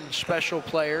one special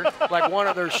player, like one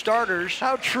of their starters.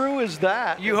 How true is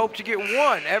that? You hope to get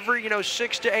one every,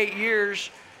 6 to 8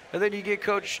 years. And then you get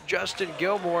Coach Justin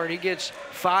Gilmore, and he gets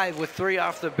 5 with 3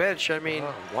 off the bench. I mean,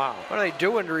 wow. What are they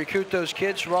doing to recruit those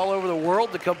kids from all over the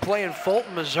world to come play in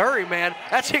Fulton, Missouri, man?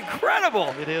 That's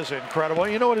incredible. It is incredible.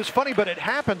 You know, it is funny, but it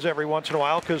happens every once in a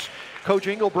while because Coach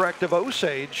Engelbrecht of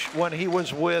Osage, when he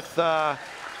was with,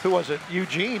 who was it,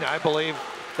 Eugene, I believe,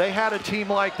 they had a team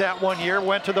like that one year,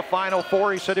 went to the Final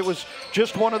Four. He said it was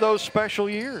just one of those special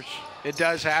years. It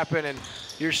does happen, and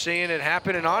you're seeing it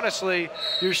happen, and honestly,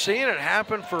 you're seeing it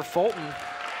happen for Fulton.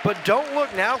 But don't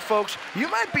look now, folks. You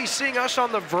might be seeing us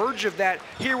on the verge of that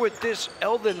here with this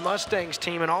Eldon Mustangs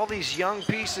team and all these young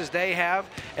pieces they have.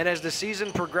 And as the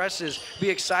season progresses, be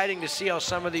exciting to see how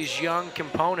some of these young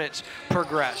components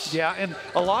progress. Yeah, and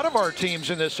a lot of our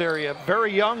teams in this area,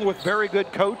 very young with very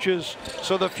good coaches,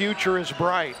 so the future is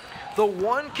bright. The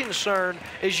one concern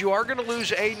is you are going to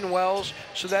lose Aiden Wells,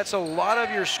 so that's a lot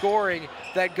of your scoring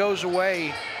that goes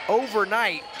away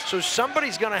overnight. So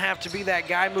somebody's going to have to be that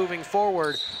guy moving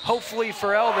forward, hopefully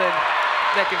for Eldon,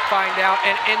 that can find out.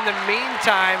 And in the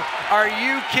meantime, are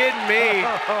you kidding me?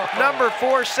 Number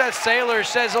 4, Seth Saylor,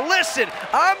 says, listen,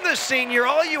 I'm the senior.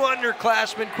 All you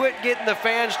underclassmen, quit getting the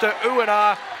fans to ooh and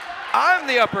ah. I'm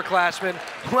the upperclassman.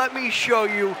 Let me show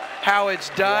you how it's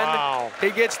done. Wow.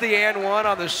 He gets the and one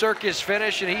on the circus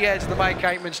finish, and he heads the Mike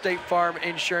Heitman State Farm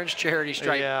Insurance charity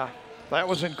stripe. Yeah, that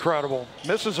was incredible.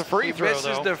 Misses a free throw,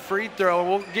 misses though. the free throw.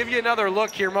 We'll give you another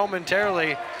look here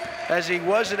momentarily as he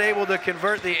wasn't able to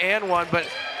convert the and one, but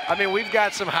I mean, we've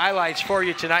got some highlights for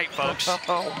you tonight, folks.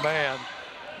 Oh, man.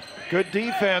 Good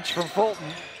defense from Fulton.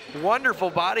 Wonderful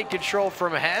body control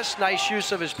from Hess. Nice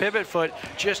use of his pivot foot,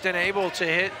 just unable to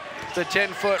hit the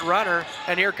 10-foot runner.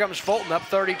 And here comes Fulton up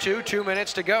 32, 2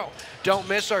 minutes to go. Don't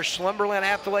miss our Slumberland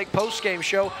at the Lake postgame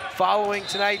show following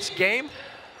tonight's game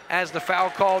as the foul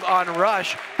called on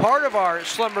Rush. Part of our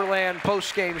Slumberland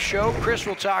postgame show, Chris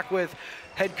will talk with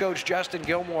head coach Justin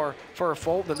Gilmore for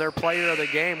Fulton and their player of the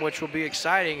game, which will be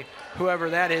exciting, whoever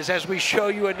that is, as we show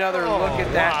you another look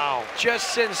at that. Wow.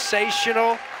 Just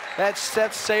sensational. That's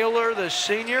Seth Saylor, the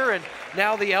senior, and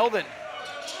now the Eldon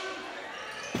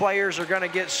players are going to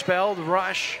get spelled.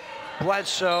 Rush,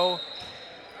 Bledsoe,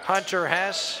 Hunter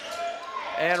Hess,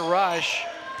 and Rush.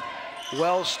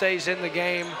 Wells stays in the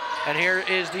game, and here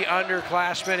is the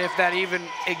underclassmen, if that even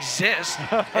exists,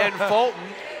 in Fulton.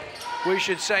 We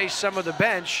should say some of the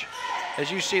bench,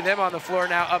 as you see them on the floor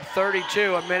now, up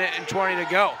 32, a minute and 20 to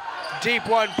go. Deep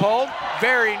one pulled,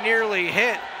 very nearly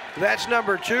hit. That's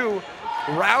number 2,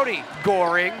 Rowdy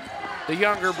Goring, the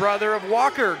younger brother of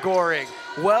Walker Goring.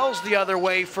 Wells the other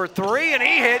way for 3, and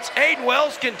he hits. Aiden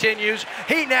Wells continues.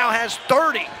 He now has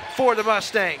 30 for the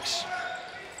Mustangs.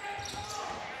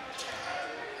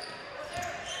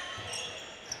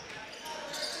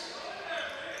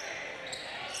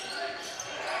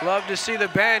 Love to see the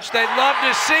bench. They'd love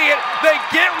to see it. They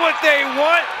get what they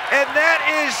want, and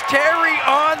that is Terry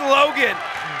on Logan.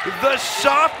 The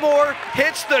sophomore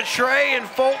hits the tray, and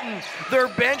Fulton, their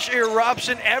bench erupts,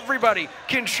 and everybody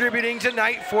contributing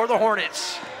tonight for the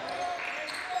Hornets.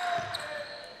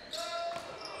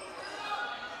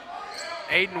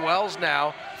 Aiden Wells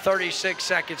now, 36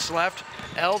 seconds left.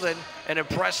 Eldon, an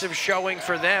impressive showing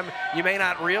for them. You may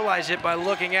not realize it by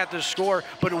looking at the score,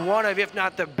 but one of, if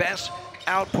not the best,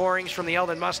 outpourings from the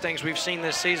Eldon Mustangs we've seen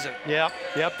this season.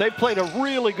 Yep, they played a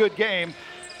really good game,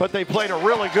 but they played a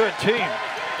really good team.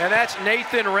 And that's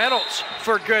Nathan Reynolds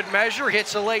for good measure.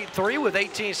 Hits a late 3 with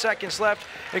 18 seconds left.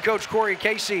 And Coach Corey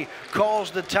Casey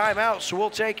calls the timeout. So we'll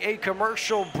take a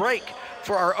commercial break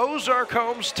for our Ozark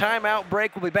Homes timeout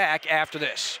break. We'll be back after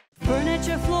this.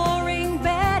 Furniture, flooring,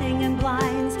 bedding, and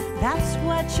blinds. That's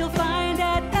what you'll find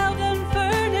at Eldon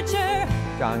Furniture.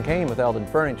 John Kane with Eldon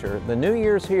Furniture. The new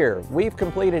year's here. We've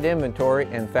completed inventory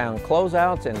and found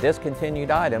closeouts and discontinued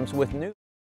items with new.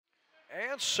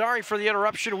 And sorry for the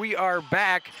interruption. We are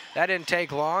back. That didn't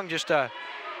take long. Just a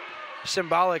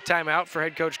symbolic timeout for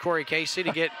head coach Corey Casey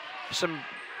to get some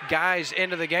guys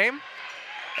into the game.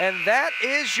 And that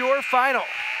is your final.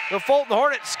 The Fulton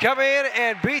Hornets come in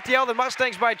and beat the Eldon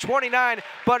Mustangs by 29,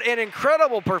 but an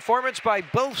incredible performance by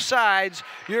both sides.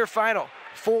 Your final,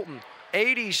 Fulton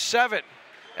 87,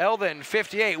 Eldon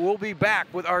 58. We'll be back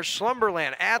with our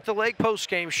Slumberland at the Lake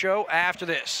postgame show after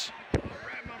this.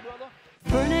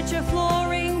 Furniture,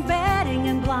 flooring, bedding,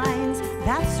 and blinds.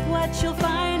 That's what you'll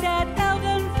find at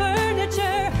Eldon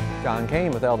Furniture. John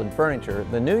Kane with Eldon Furniture.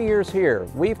 The new year's here.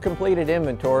 We've completed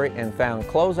inventory and found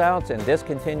closeouts and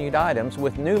discontinued items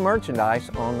with new merchandise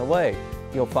on the way.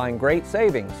 You'll find great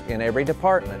savings in every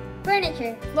department.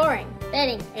 Furniture, flooring,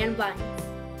 bedding, and blinds.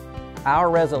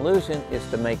 Our resolution is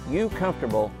to make you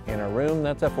comfortable in a room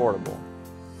that's affordable.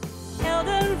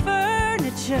 Eldon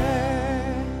Furniture.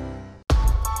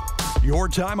 Your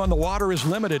time on the water is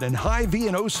limited, and Hy-Vee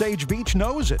and Osage Beach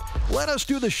knows it. Let us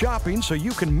do the shopping so you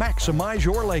can maximize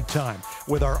your lake time.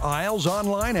 With our Isles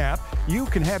online app, you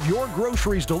can have your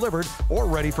groceries delivered or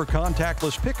ready for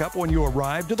contactless pickup when you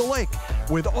arrive to the lake.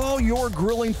 With all your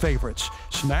grilling favorites,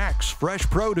 snacks, fresh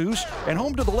produce, and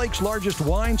home to the lake's largest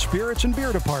wine, spirits, and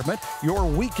beer department, your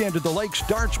weekend at the lake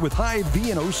starts with Hy-Vee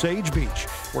and Osage Beach,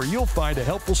 where you'll find a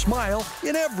helpful smile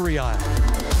in every aisle.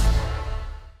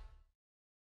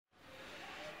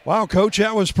 Wow, Coach,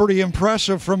 that was pretty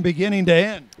impressive from beginning to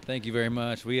end. Thank you very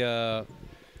much. We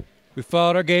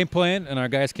followed our game plan, and our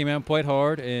guys came out and played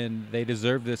hard, and they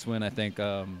deserved this win, I think.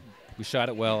 We shot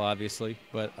it well, obviously,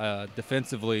 but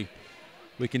defensively,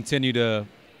 we continue to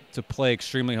play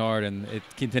extremely hard, and it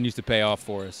continues to pay off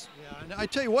for us. Yeah, and I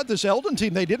tell you what, this Eldon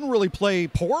team, they didn't really play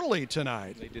poorly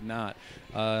tonight. They did not.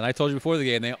 And I told you before the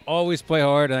game, they always play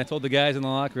hard, and I told the guys in the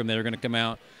locker room they were going to come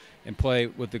out and play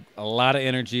with a lot of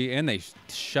energy, and they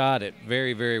shot it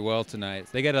very, very well tonight.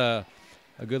 They got a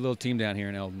good little team down here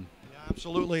in Eldon. Yeah,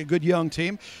 absolutely, a good young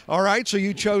team. All right, so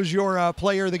you chose your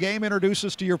player of the game. Introduce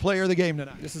us to your player of the game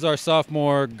tonight. This is our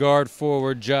sophomore guard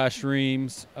forward, Josh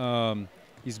Reams.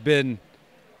 He's been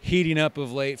heating up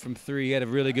of late from three. He had a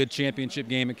really good championship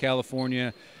game at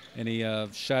California, and he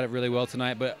shot it really well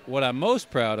tonight. But what I'm most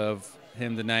proud of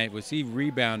him tonight was he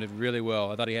rebounded really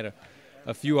well. I thought he had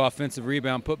a few offensive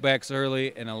rebound putbacks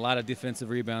early and a lot of defensive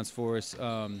rebounds for us.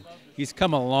 He's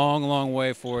come a long, long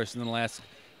way for us in the last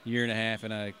year and a half,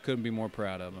 and I couldn't be more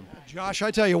proud of him. Josh,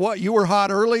 I tell you what, you were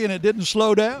hot early and it didn't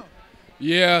slow down.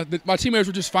 Yeah, my teammates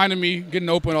were just finding me, getting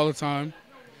open all the time.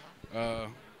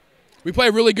 We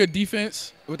play really good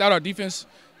defense. Without our defense,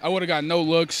 I would have got no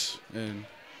looks. And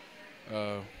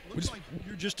you're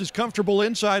just as comfortable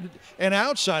inside and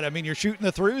outside. I mean, you're shooting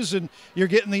the throughs and you're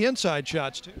getting the inside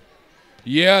shots too.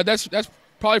 Yeah, that's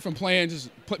probably from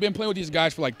been playing with these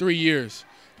guys for like 3 years.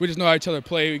 We just know how each other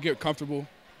play. We get comfortable.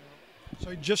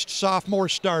 So just sophomore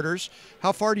starters.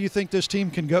 How far do you think this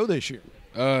team can go this year?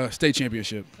 State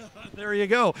championship. There you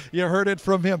go. You heard it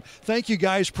from him. Thank you,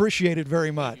 guys. Appreciate it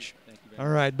very much. All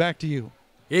right, back to you.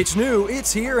 It's new,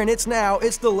 it's here, and it's now.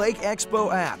 It's the Lake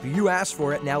Expo app. You asked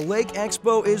for it. Now Lake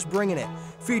Expo is bringing it.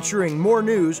 Featuring more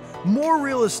news, more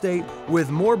real estate, with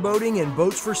more boating and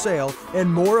boats for sale,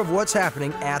 and more of what's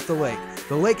happening at the lake.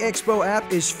 The Lake Expo app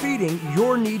is feeding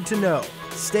your need to know.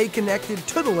 Stay connected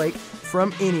to the lake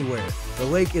from anywhere. The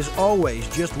lake is always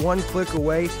just one click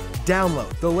away. Download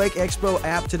the Lake Expo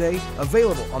app today,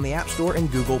 available on the App Store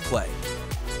and Google Play.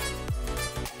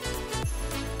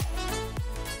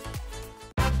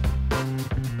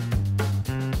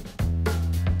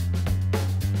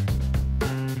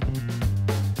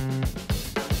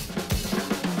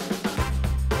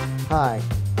 Hi,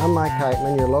 I'm Mike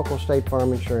Heitman, your local State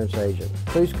Farm insurance agent.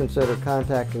 Please consider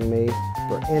contacting me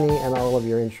for any and all of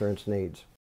your insurance needs.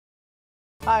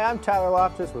 Hi, I'm Tyler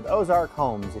Loftus with Ozarks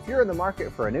Homes. If you're in the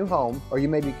market for a new home, or you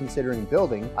may be considering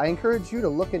building, I encourage you to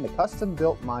look into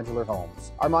custom-built modular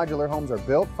homes. Our modular homes are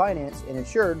built, financed, and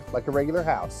insured like a regular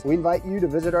house. We invite you to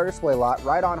visit our display lot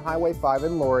right on Highway 5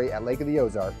 in Laurie at Lake of the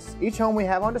Ozarks. Each home we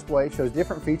have on display shows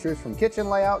different features from kitchen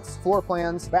layouts, floor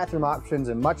plans, bathroom options,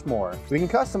 and much more. We can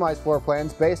customize floor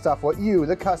plans based off what you,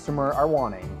 the customer, are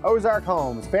wanting. Ozarks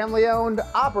Homes, family-owned,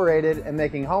 operated, and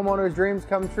making homeowners' dreams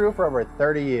come true for over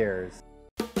 30 years.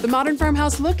 The modern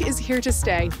farmhouse look is here to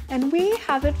stay, and we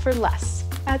have it for less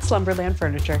at Slumberland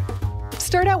Furniture.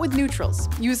 Start out with neutrals.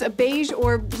 Use a beige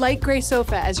or light gray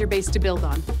sofa as your base to build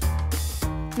on.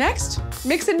 Next,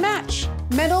 mix and match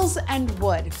metals and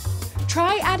wood.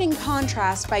 Try adding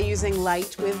contrast by using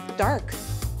light with dark.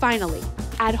 Finally,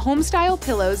 add home-style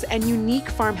pillows and unique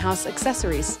farmhouse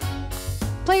accessories.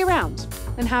 Play around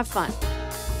and have fun.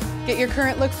 Get your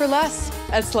current look for less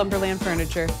at Slumberland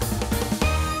Furniture.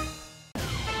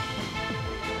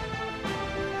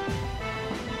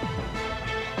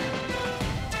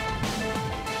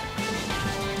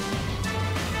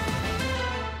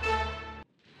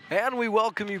 And we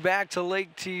welcome you back to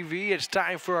Lake TV. It's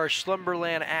time for our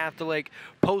Slumberland at the Lake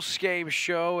post-game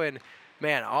show. And,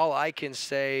 man, all I can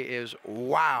say is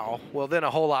wow. Well, then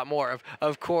a whole lot more,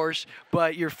 of course.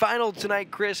 But your final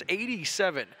tonight, Chris,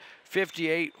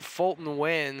 87-58, Fulton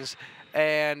wins.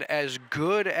 And as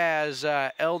good as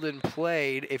Eldon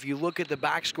played, if you look at the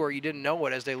box score, you didn't know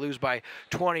it as they lose by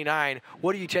 29.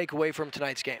 What do you take away from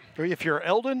tonight's game? If you're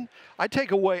Eldon, I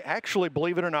take away, actually,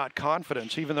 believe it or not,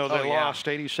 confidence, even though they lost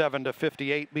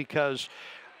 87-58, because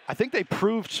I think they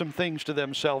proved some things to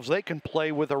themselves. They can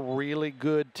play with a really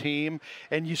good team,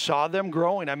 and you saw them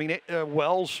growing. I mean,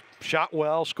 Wells shot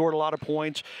well, scored a lot of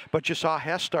points, but you saw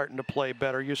Hess starting to play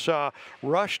better. You saw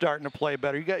Rush starting to play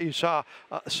better. You saw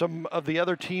some of the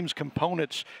other team's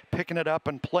components picking it up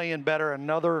and playing better.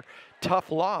 Another tough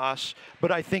loss,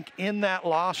 but I think in that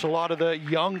loss, a lot of the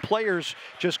young players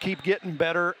just keep getting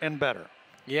better and better.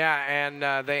 Yeah,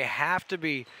 and they have to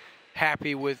be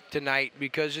happy with tonight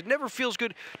because it never feels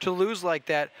good to lose like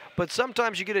that, but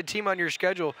sometimes you get a team on your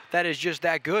schedule that is just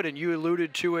that good, and you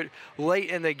alluded to it late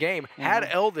in the game. Had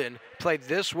Eldon played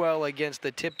this well against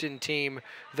the Tipton team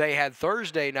they had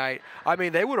Thursday night, I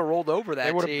mean, they would have rolled over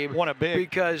that team. Won it big.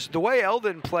 Because the way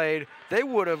Eldon played, they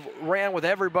would have ran with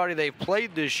everybody they've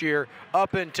played this year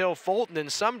up until Fulton,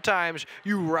 and sometimes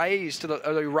you rise to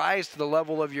the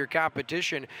level of your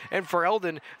competition, and for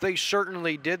Eldon, they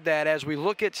certainly did that. As we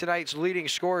look at tonight's leading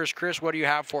scorers, Chris, what do you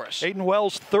have for us? Aiden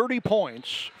Wells, 30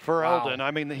 points for Eldon.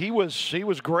 I mean, he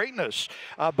was greatness,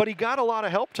 but he got a lot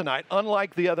of help tonight,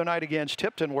 unlike the other night against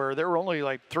Tipton, where there were only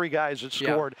like 3 guys that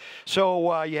scored.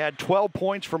 So you had 12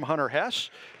 points from Hunter Hess,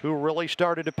 who really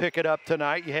started to pick it up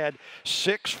tonight. You had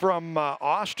 6 from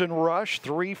Austin Rush,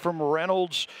 3 from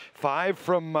Reynolds, 5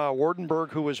 from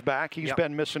Wardenberg, who was back. He's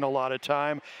been missing a lot of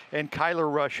time. And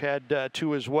Kyler Rush had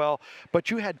 2 as well. But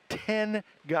you had 10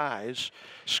 guys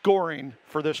scoring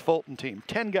for this Fulton team.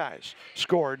 10 guys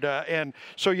scored. And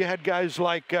so you had guys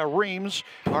like Reams,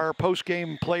 our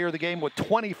post-game player of the game, with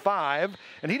 25,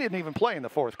 and he didn't even play in the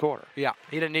fourth quarter. Yeah,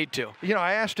 he didn't need to. You know,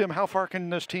 I asked him, how far can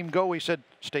this team go? He said,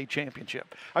 state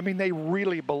championship. I mean, they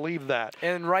really believe that.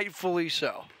 And rightfully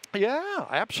so. Yeah,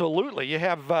 absolutely. You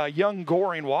have young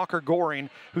Goring, Walker Goring,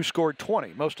 who scored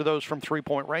 20, most of those from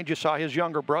three-point range. You saw his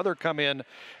younger brother come in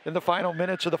the final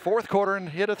minutes of the fourth quarter and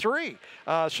hit a 3.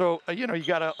 So, you know, you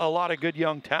got a lot of good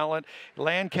young talent.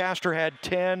 Lancaster had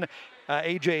 10.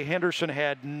 A.J. Henderson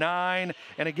had 9.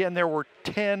 And again, there were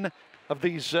 10 of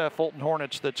these Fulton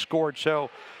Hornets that scored. So,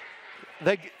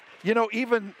 they, you know,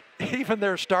 even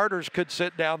their starters could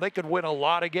sit down. They could win a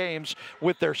lot of games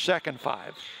with their second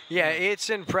 5. Yeah, it's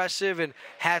impressive, and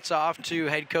hats off to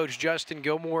head coach Justin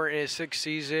Gilmore in his 6th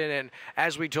season. And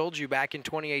as we told you, back in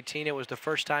 2018, it was the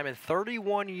first time in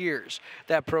 31 years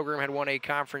that program had won a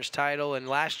conference title. And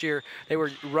last year, they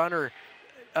were runner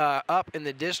up in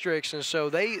the districts, and so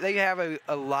they have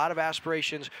a lot of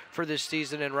aspirations for this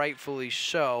season, and rightfully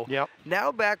so. Yep.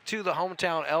 Now back to the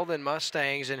hometown Eldon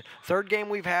Mustangs, and third game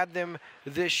we've had them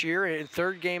this year, and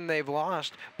third game they've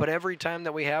lost, but every time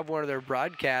that we have one of their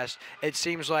broadcasts, it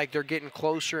seems like they're getting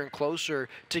closer and closer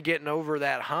to getting over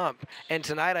that hump. And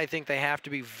tonight I think they have to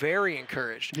be very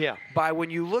encouraged by when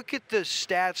you look at the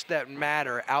stats that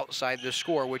matter outside the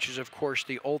score, which is of course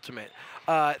the ultimate.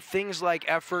 Things like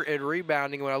effort and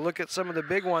rebounding. When I look at some of the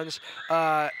big ones,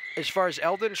 as far as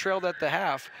Eldon trailed at the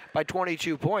half by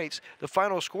 22 points, the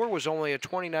final score was only a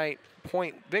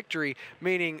 29-point victory,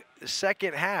 meaning the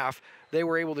second half they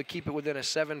were able to keep it within a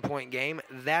 7-point game.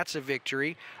 That's a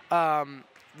victory.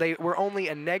 They were only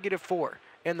a -4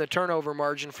 in the turnover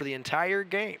margin for the entire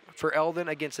game for Eldon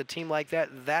against a team like that.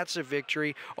 That's a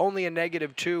victory. Only a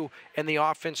 -2 in the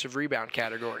offensive rebound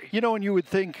category. You know, and you would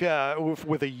think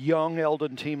with a young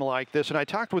Eldon team like this, and I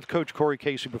talked with Coach Corey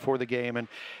Casey before the game,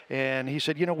 and he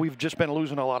said, you know, we've just been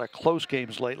losing a lot of close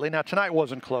games lately. Now, tonight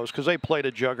wasn't close because they played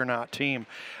a juggernaut team,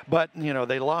 but, you know,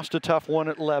 they lost a tough one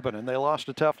at Lebanon. They lost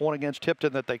a tough one against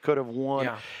Tipton that they could have won.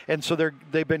 Yeah. And so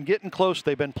they've been getting close.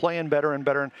 They've been playing better and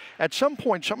better. And at some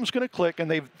point, something's going to click,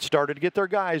 and they've started to get their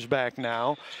guys back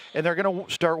now, and they're going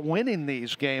to start winning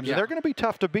these games. Yeah. And they're going to be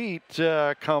tough to beat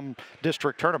come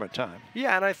district tournament time.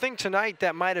 Yeah, and I think tonight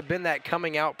that might have been that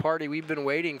coming out party we've been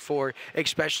waiting for,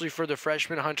 especially for the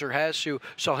freshman Hunter Hess, who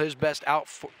saw his best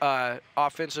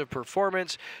offensive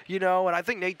performance. You know, and I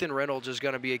think Nathan Reynolds is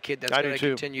going to be a kid that's going to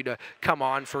continue to come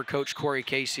on for Coach Corey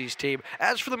Casey's team.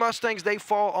 As for the Mustangs, they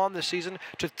fall on the season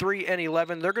to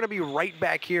 3-11. They're going to be right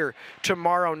back here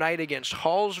tomorrow night against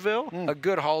Hallsville, a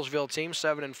good Hallsville team.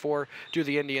 7-4 do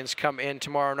the Indians come in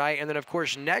tomorrow night. And then, of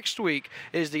course, next week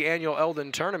is the annual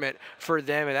Eldon tournament for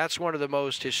them, and that's one of the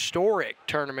most historic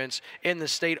tournaments in the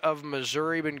state of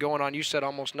Missouri. Been going on, you said,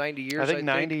 almost 90 years. I think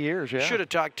 90 years, yeah. Should have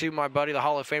talked to my buddy, the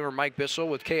Hall of Famer Mike Bissell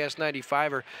with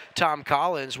KS95, or Tom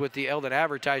Collins with the Eldon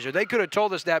Advertiser. They could have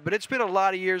told us that, but it's been a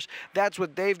lot of years. That's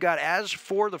what they've got. As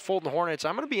for the Fulton Hornets,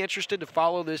 I'm going to be interested to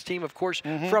follow this team, of course,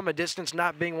 from a distance,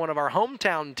 not being one of our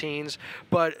hometown teams,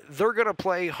 but they're going to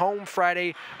play home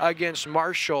Friday against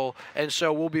Marshall, and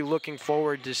so we'll be looking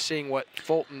forward to seeing what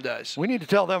Fulton does. We need to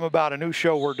tell them about a new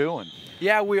show we're doing.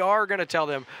 Yeah, we are going to tell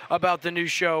them about the new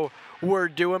show we're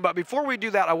doing. But before we do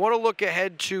that, I want to look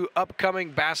ahead to upcoming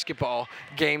basketball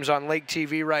games on Lake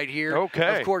TV right here.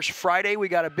 Okay. Of course, Friday we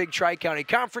got a big Tri-County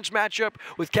Conference matchup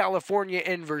with California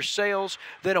and Versailles.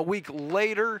 Then a week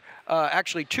later,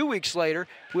 actually 2 weeks later,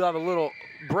 we'll have a little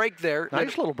break there.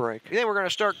 Nice little break. Then we're going to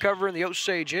start covering the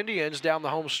Osage Indians down the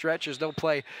home stretch as they'll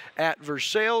play at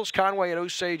Versailles, Conway at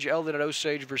Osage, Eldon at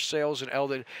Osage, Versailles and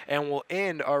Eldon, and we'll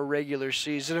end our regular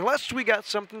season unless we got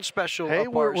something special up our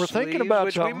we're sleeves, thinking about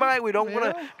which something. we might. We don't want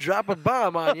to drop a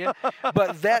bomb on you,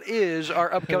 but that is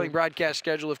our upcoming broadcast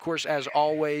schedule. Of course, as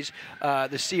always, the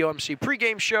COMC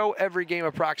pregame show, every game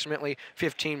approximately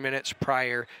 15 minutes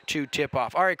prior to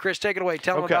tip-off. All right, Chris, take it away.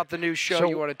 Tell them about the new show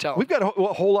you want to tell them. We've got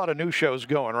a whole lot of new shows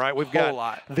going, right? We've Whole got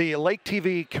lot. the Lake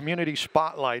TV Community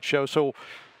Spotlight show. So,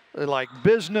 like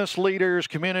business leaders,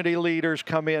 community leaders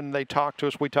come in, they talk to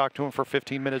us. We talk to them for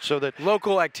 15 minutes so that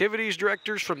local activities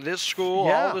directors from this school,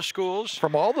 all the schools.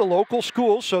 From all the local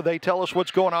schools, so they tell us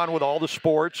what's going on with all the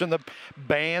sports and the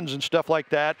bands and stuff like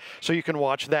that. So you can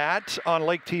watch that on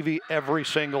Lake TV every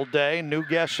single day. New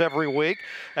guests every week.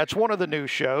 That's one of the new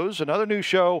shows. Another new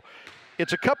show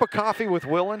it's a cup of coffee with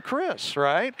Will and Chris,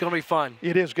 right? Gonna be fun.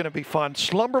 It is going to be fun.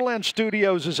 Slumberland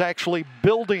Studios is actually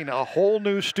building a whole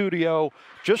new studio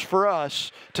just for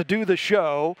us to do the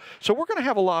show. So we're going to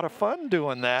have a lot of fun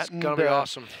doing that. It's going to be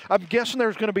awesome. I'm guessing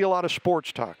there's going to be a lot of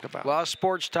sports talked about. A lot of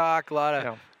sports talk, a lot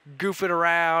of goofing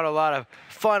around, a lot of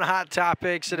fun hot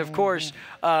topics, and of course,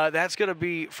 that's going to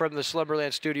be from the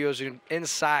Slumberland Studios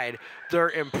inside their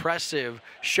impressive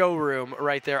showroom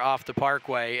right there off the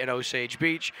Parkway in Osage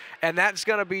Beach, and that's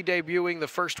going to be debuting the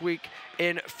first week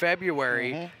in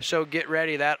February. So get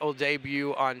ready. That will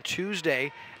debut on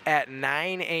Tuesday at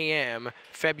 9 a.m.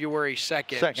 February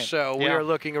 2nd. So we are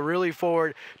looking really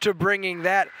forward to bringing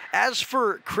that. As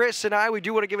for Chris and I, we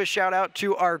do want to give a shout out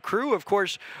to our crew. Of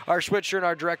course, our switcher and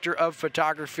our director of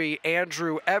photography,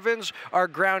 Andrew Evans, our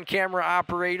ground camera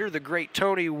operator, the great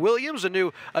Tony Williams, a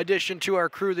new addition to our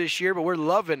crew this year, but we're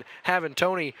loving having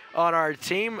Tony on our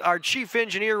team. Our chief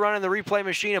engineer running the replay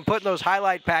machine and putting those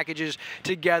highlight packages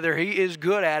together. He is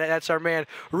good at it. That's our man,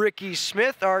 Ricky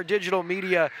Smith. Our digital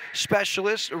media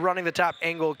specialist running the top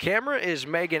angle camera is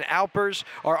Megan Alpers.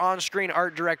 Our on-screen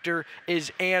art director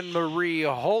is Anne-Marie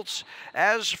Holtz.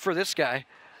 As for this guy,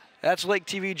 that's Lake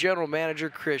TV General Manager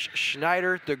Chris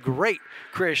Schneider, the great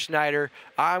Chris Schneider.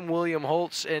 I'm William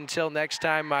Holtz. Until next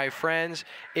time, my friends,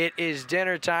 it is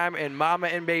dinner time, and Mama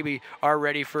and Baby are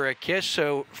ready for a kiss.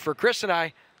 So for Chris and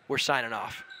I, we're signing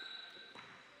off.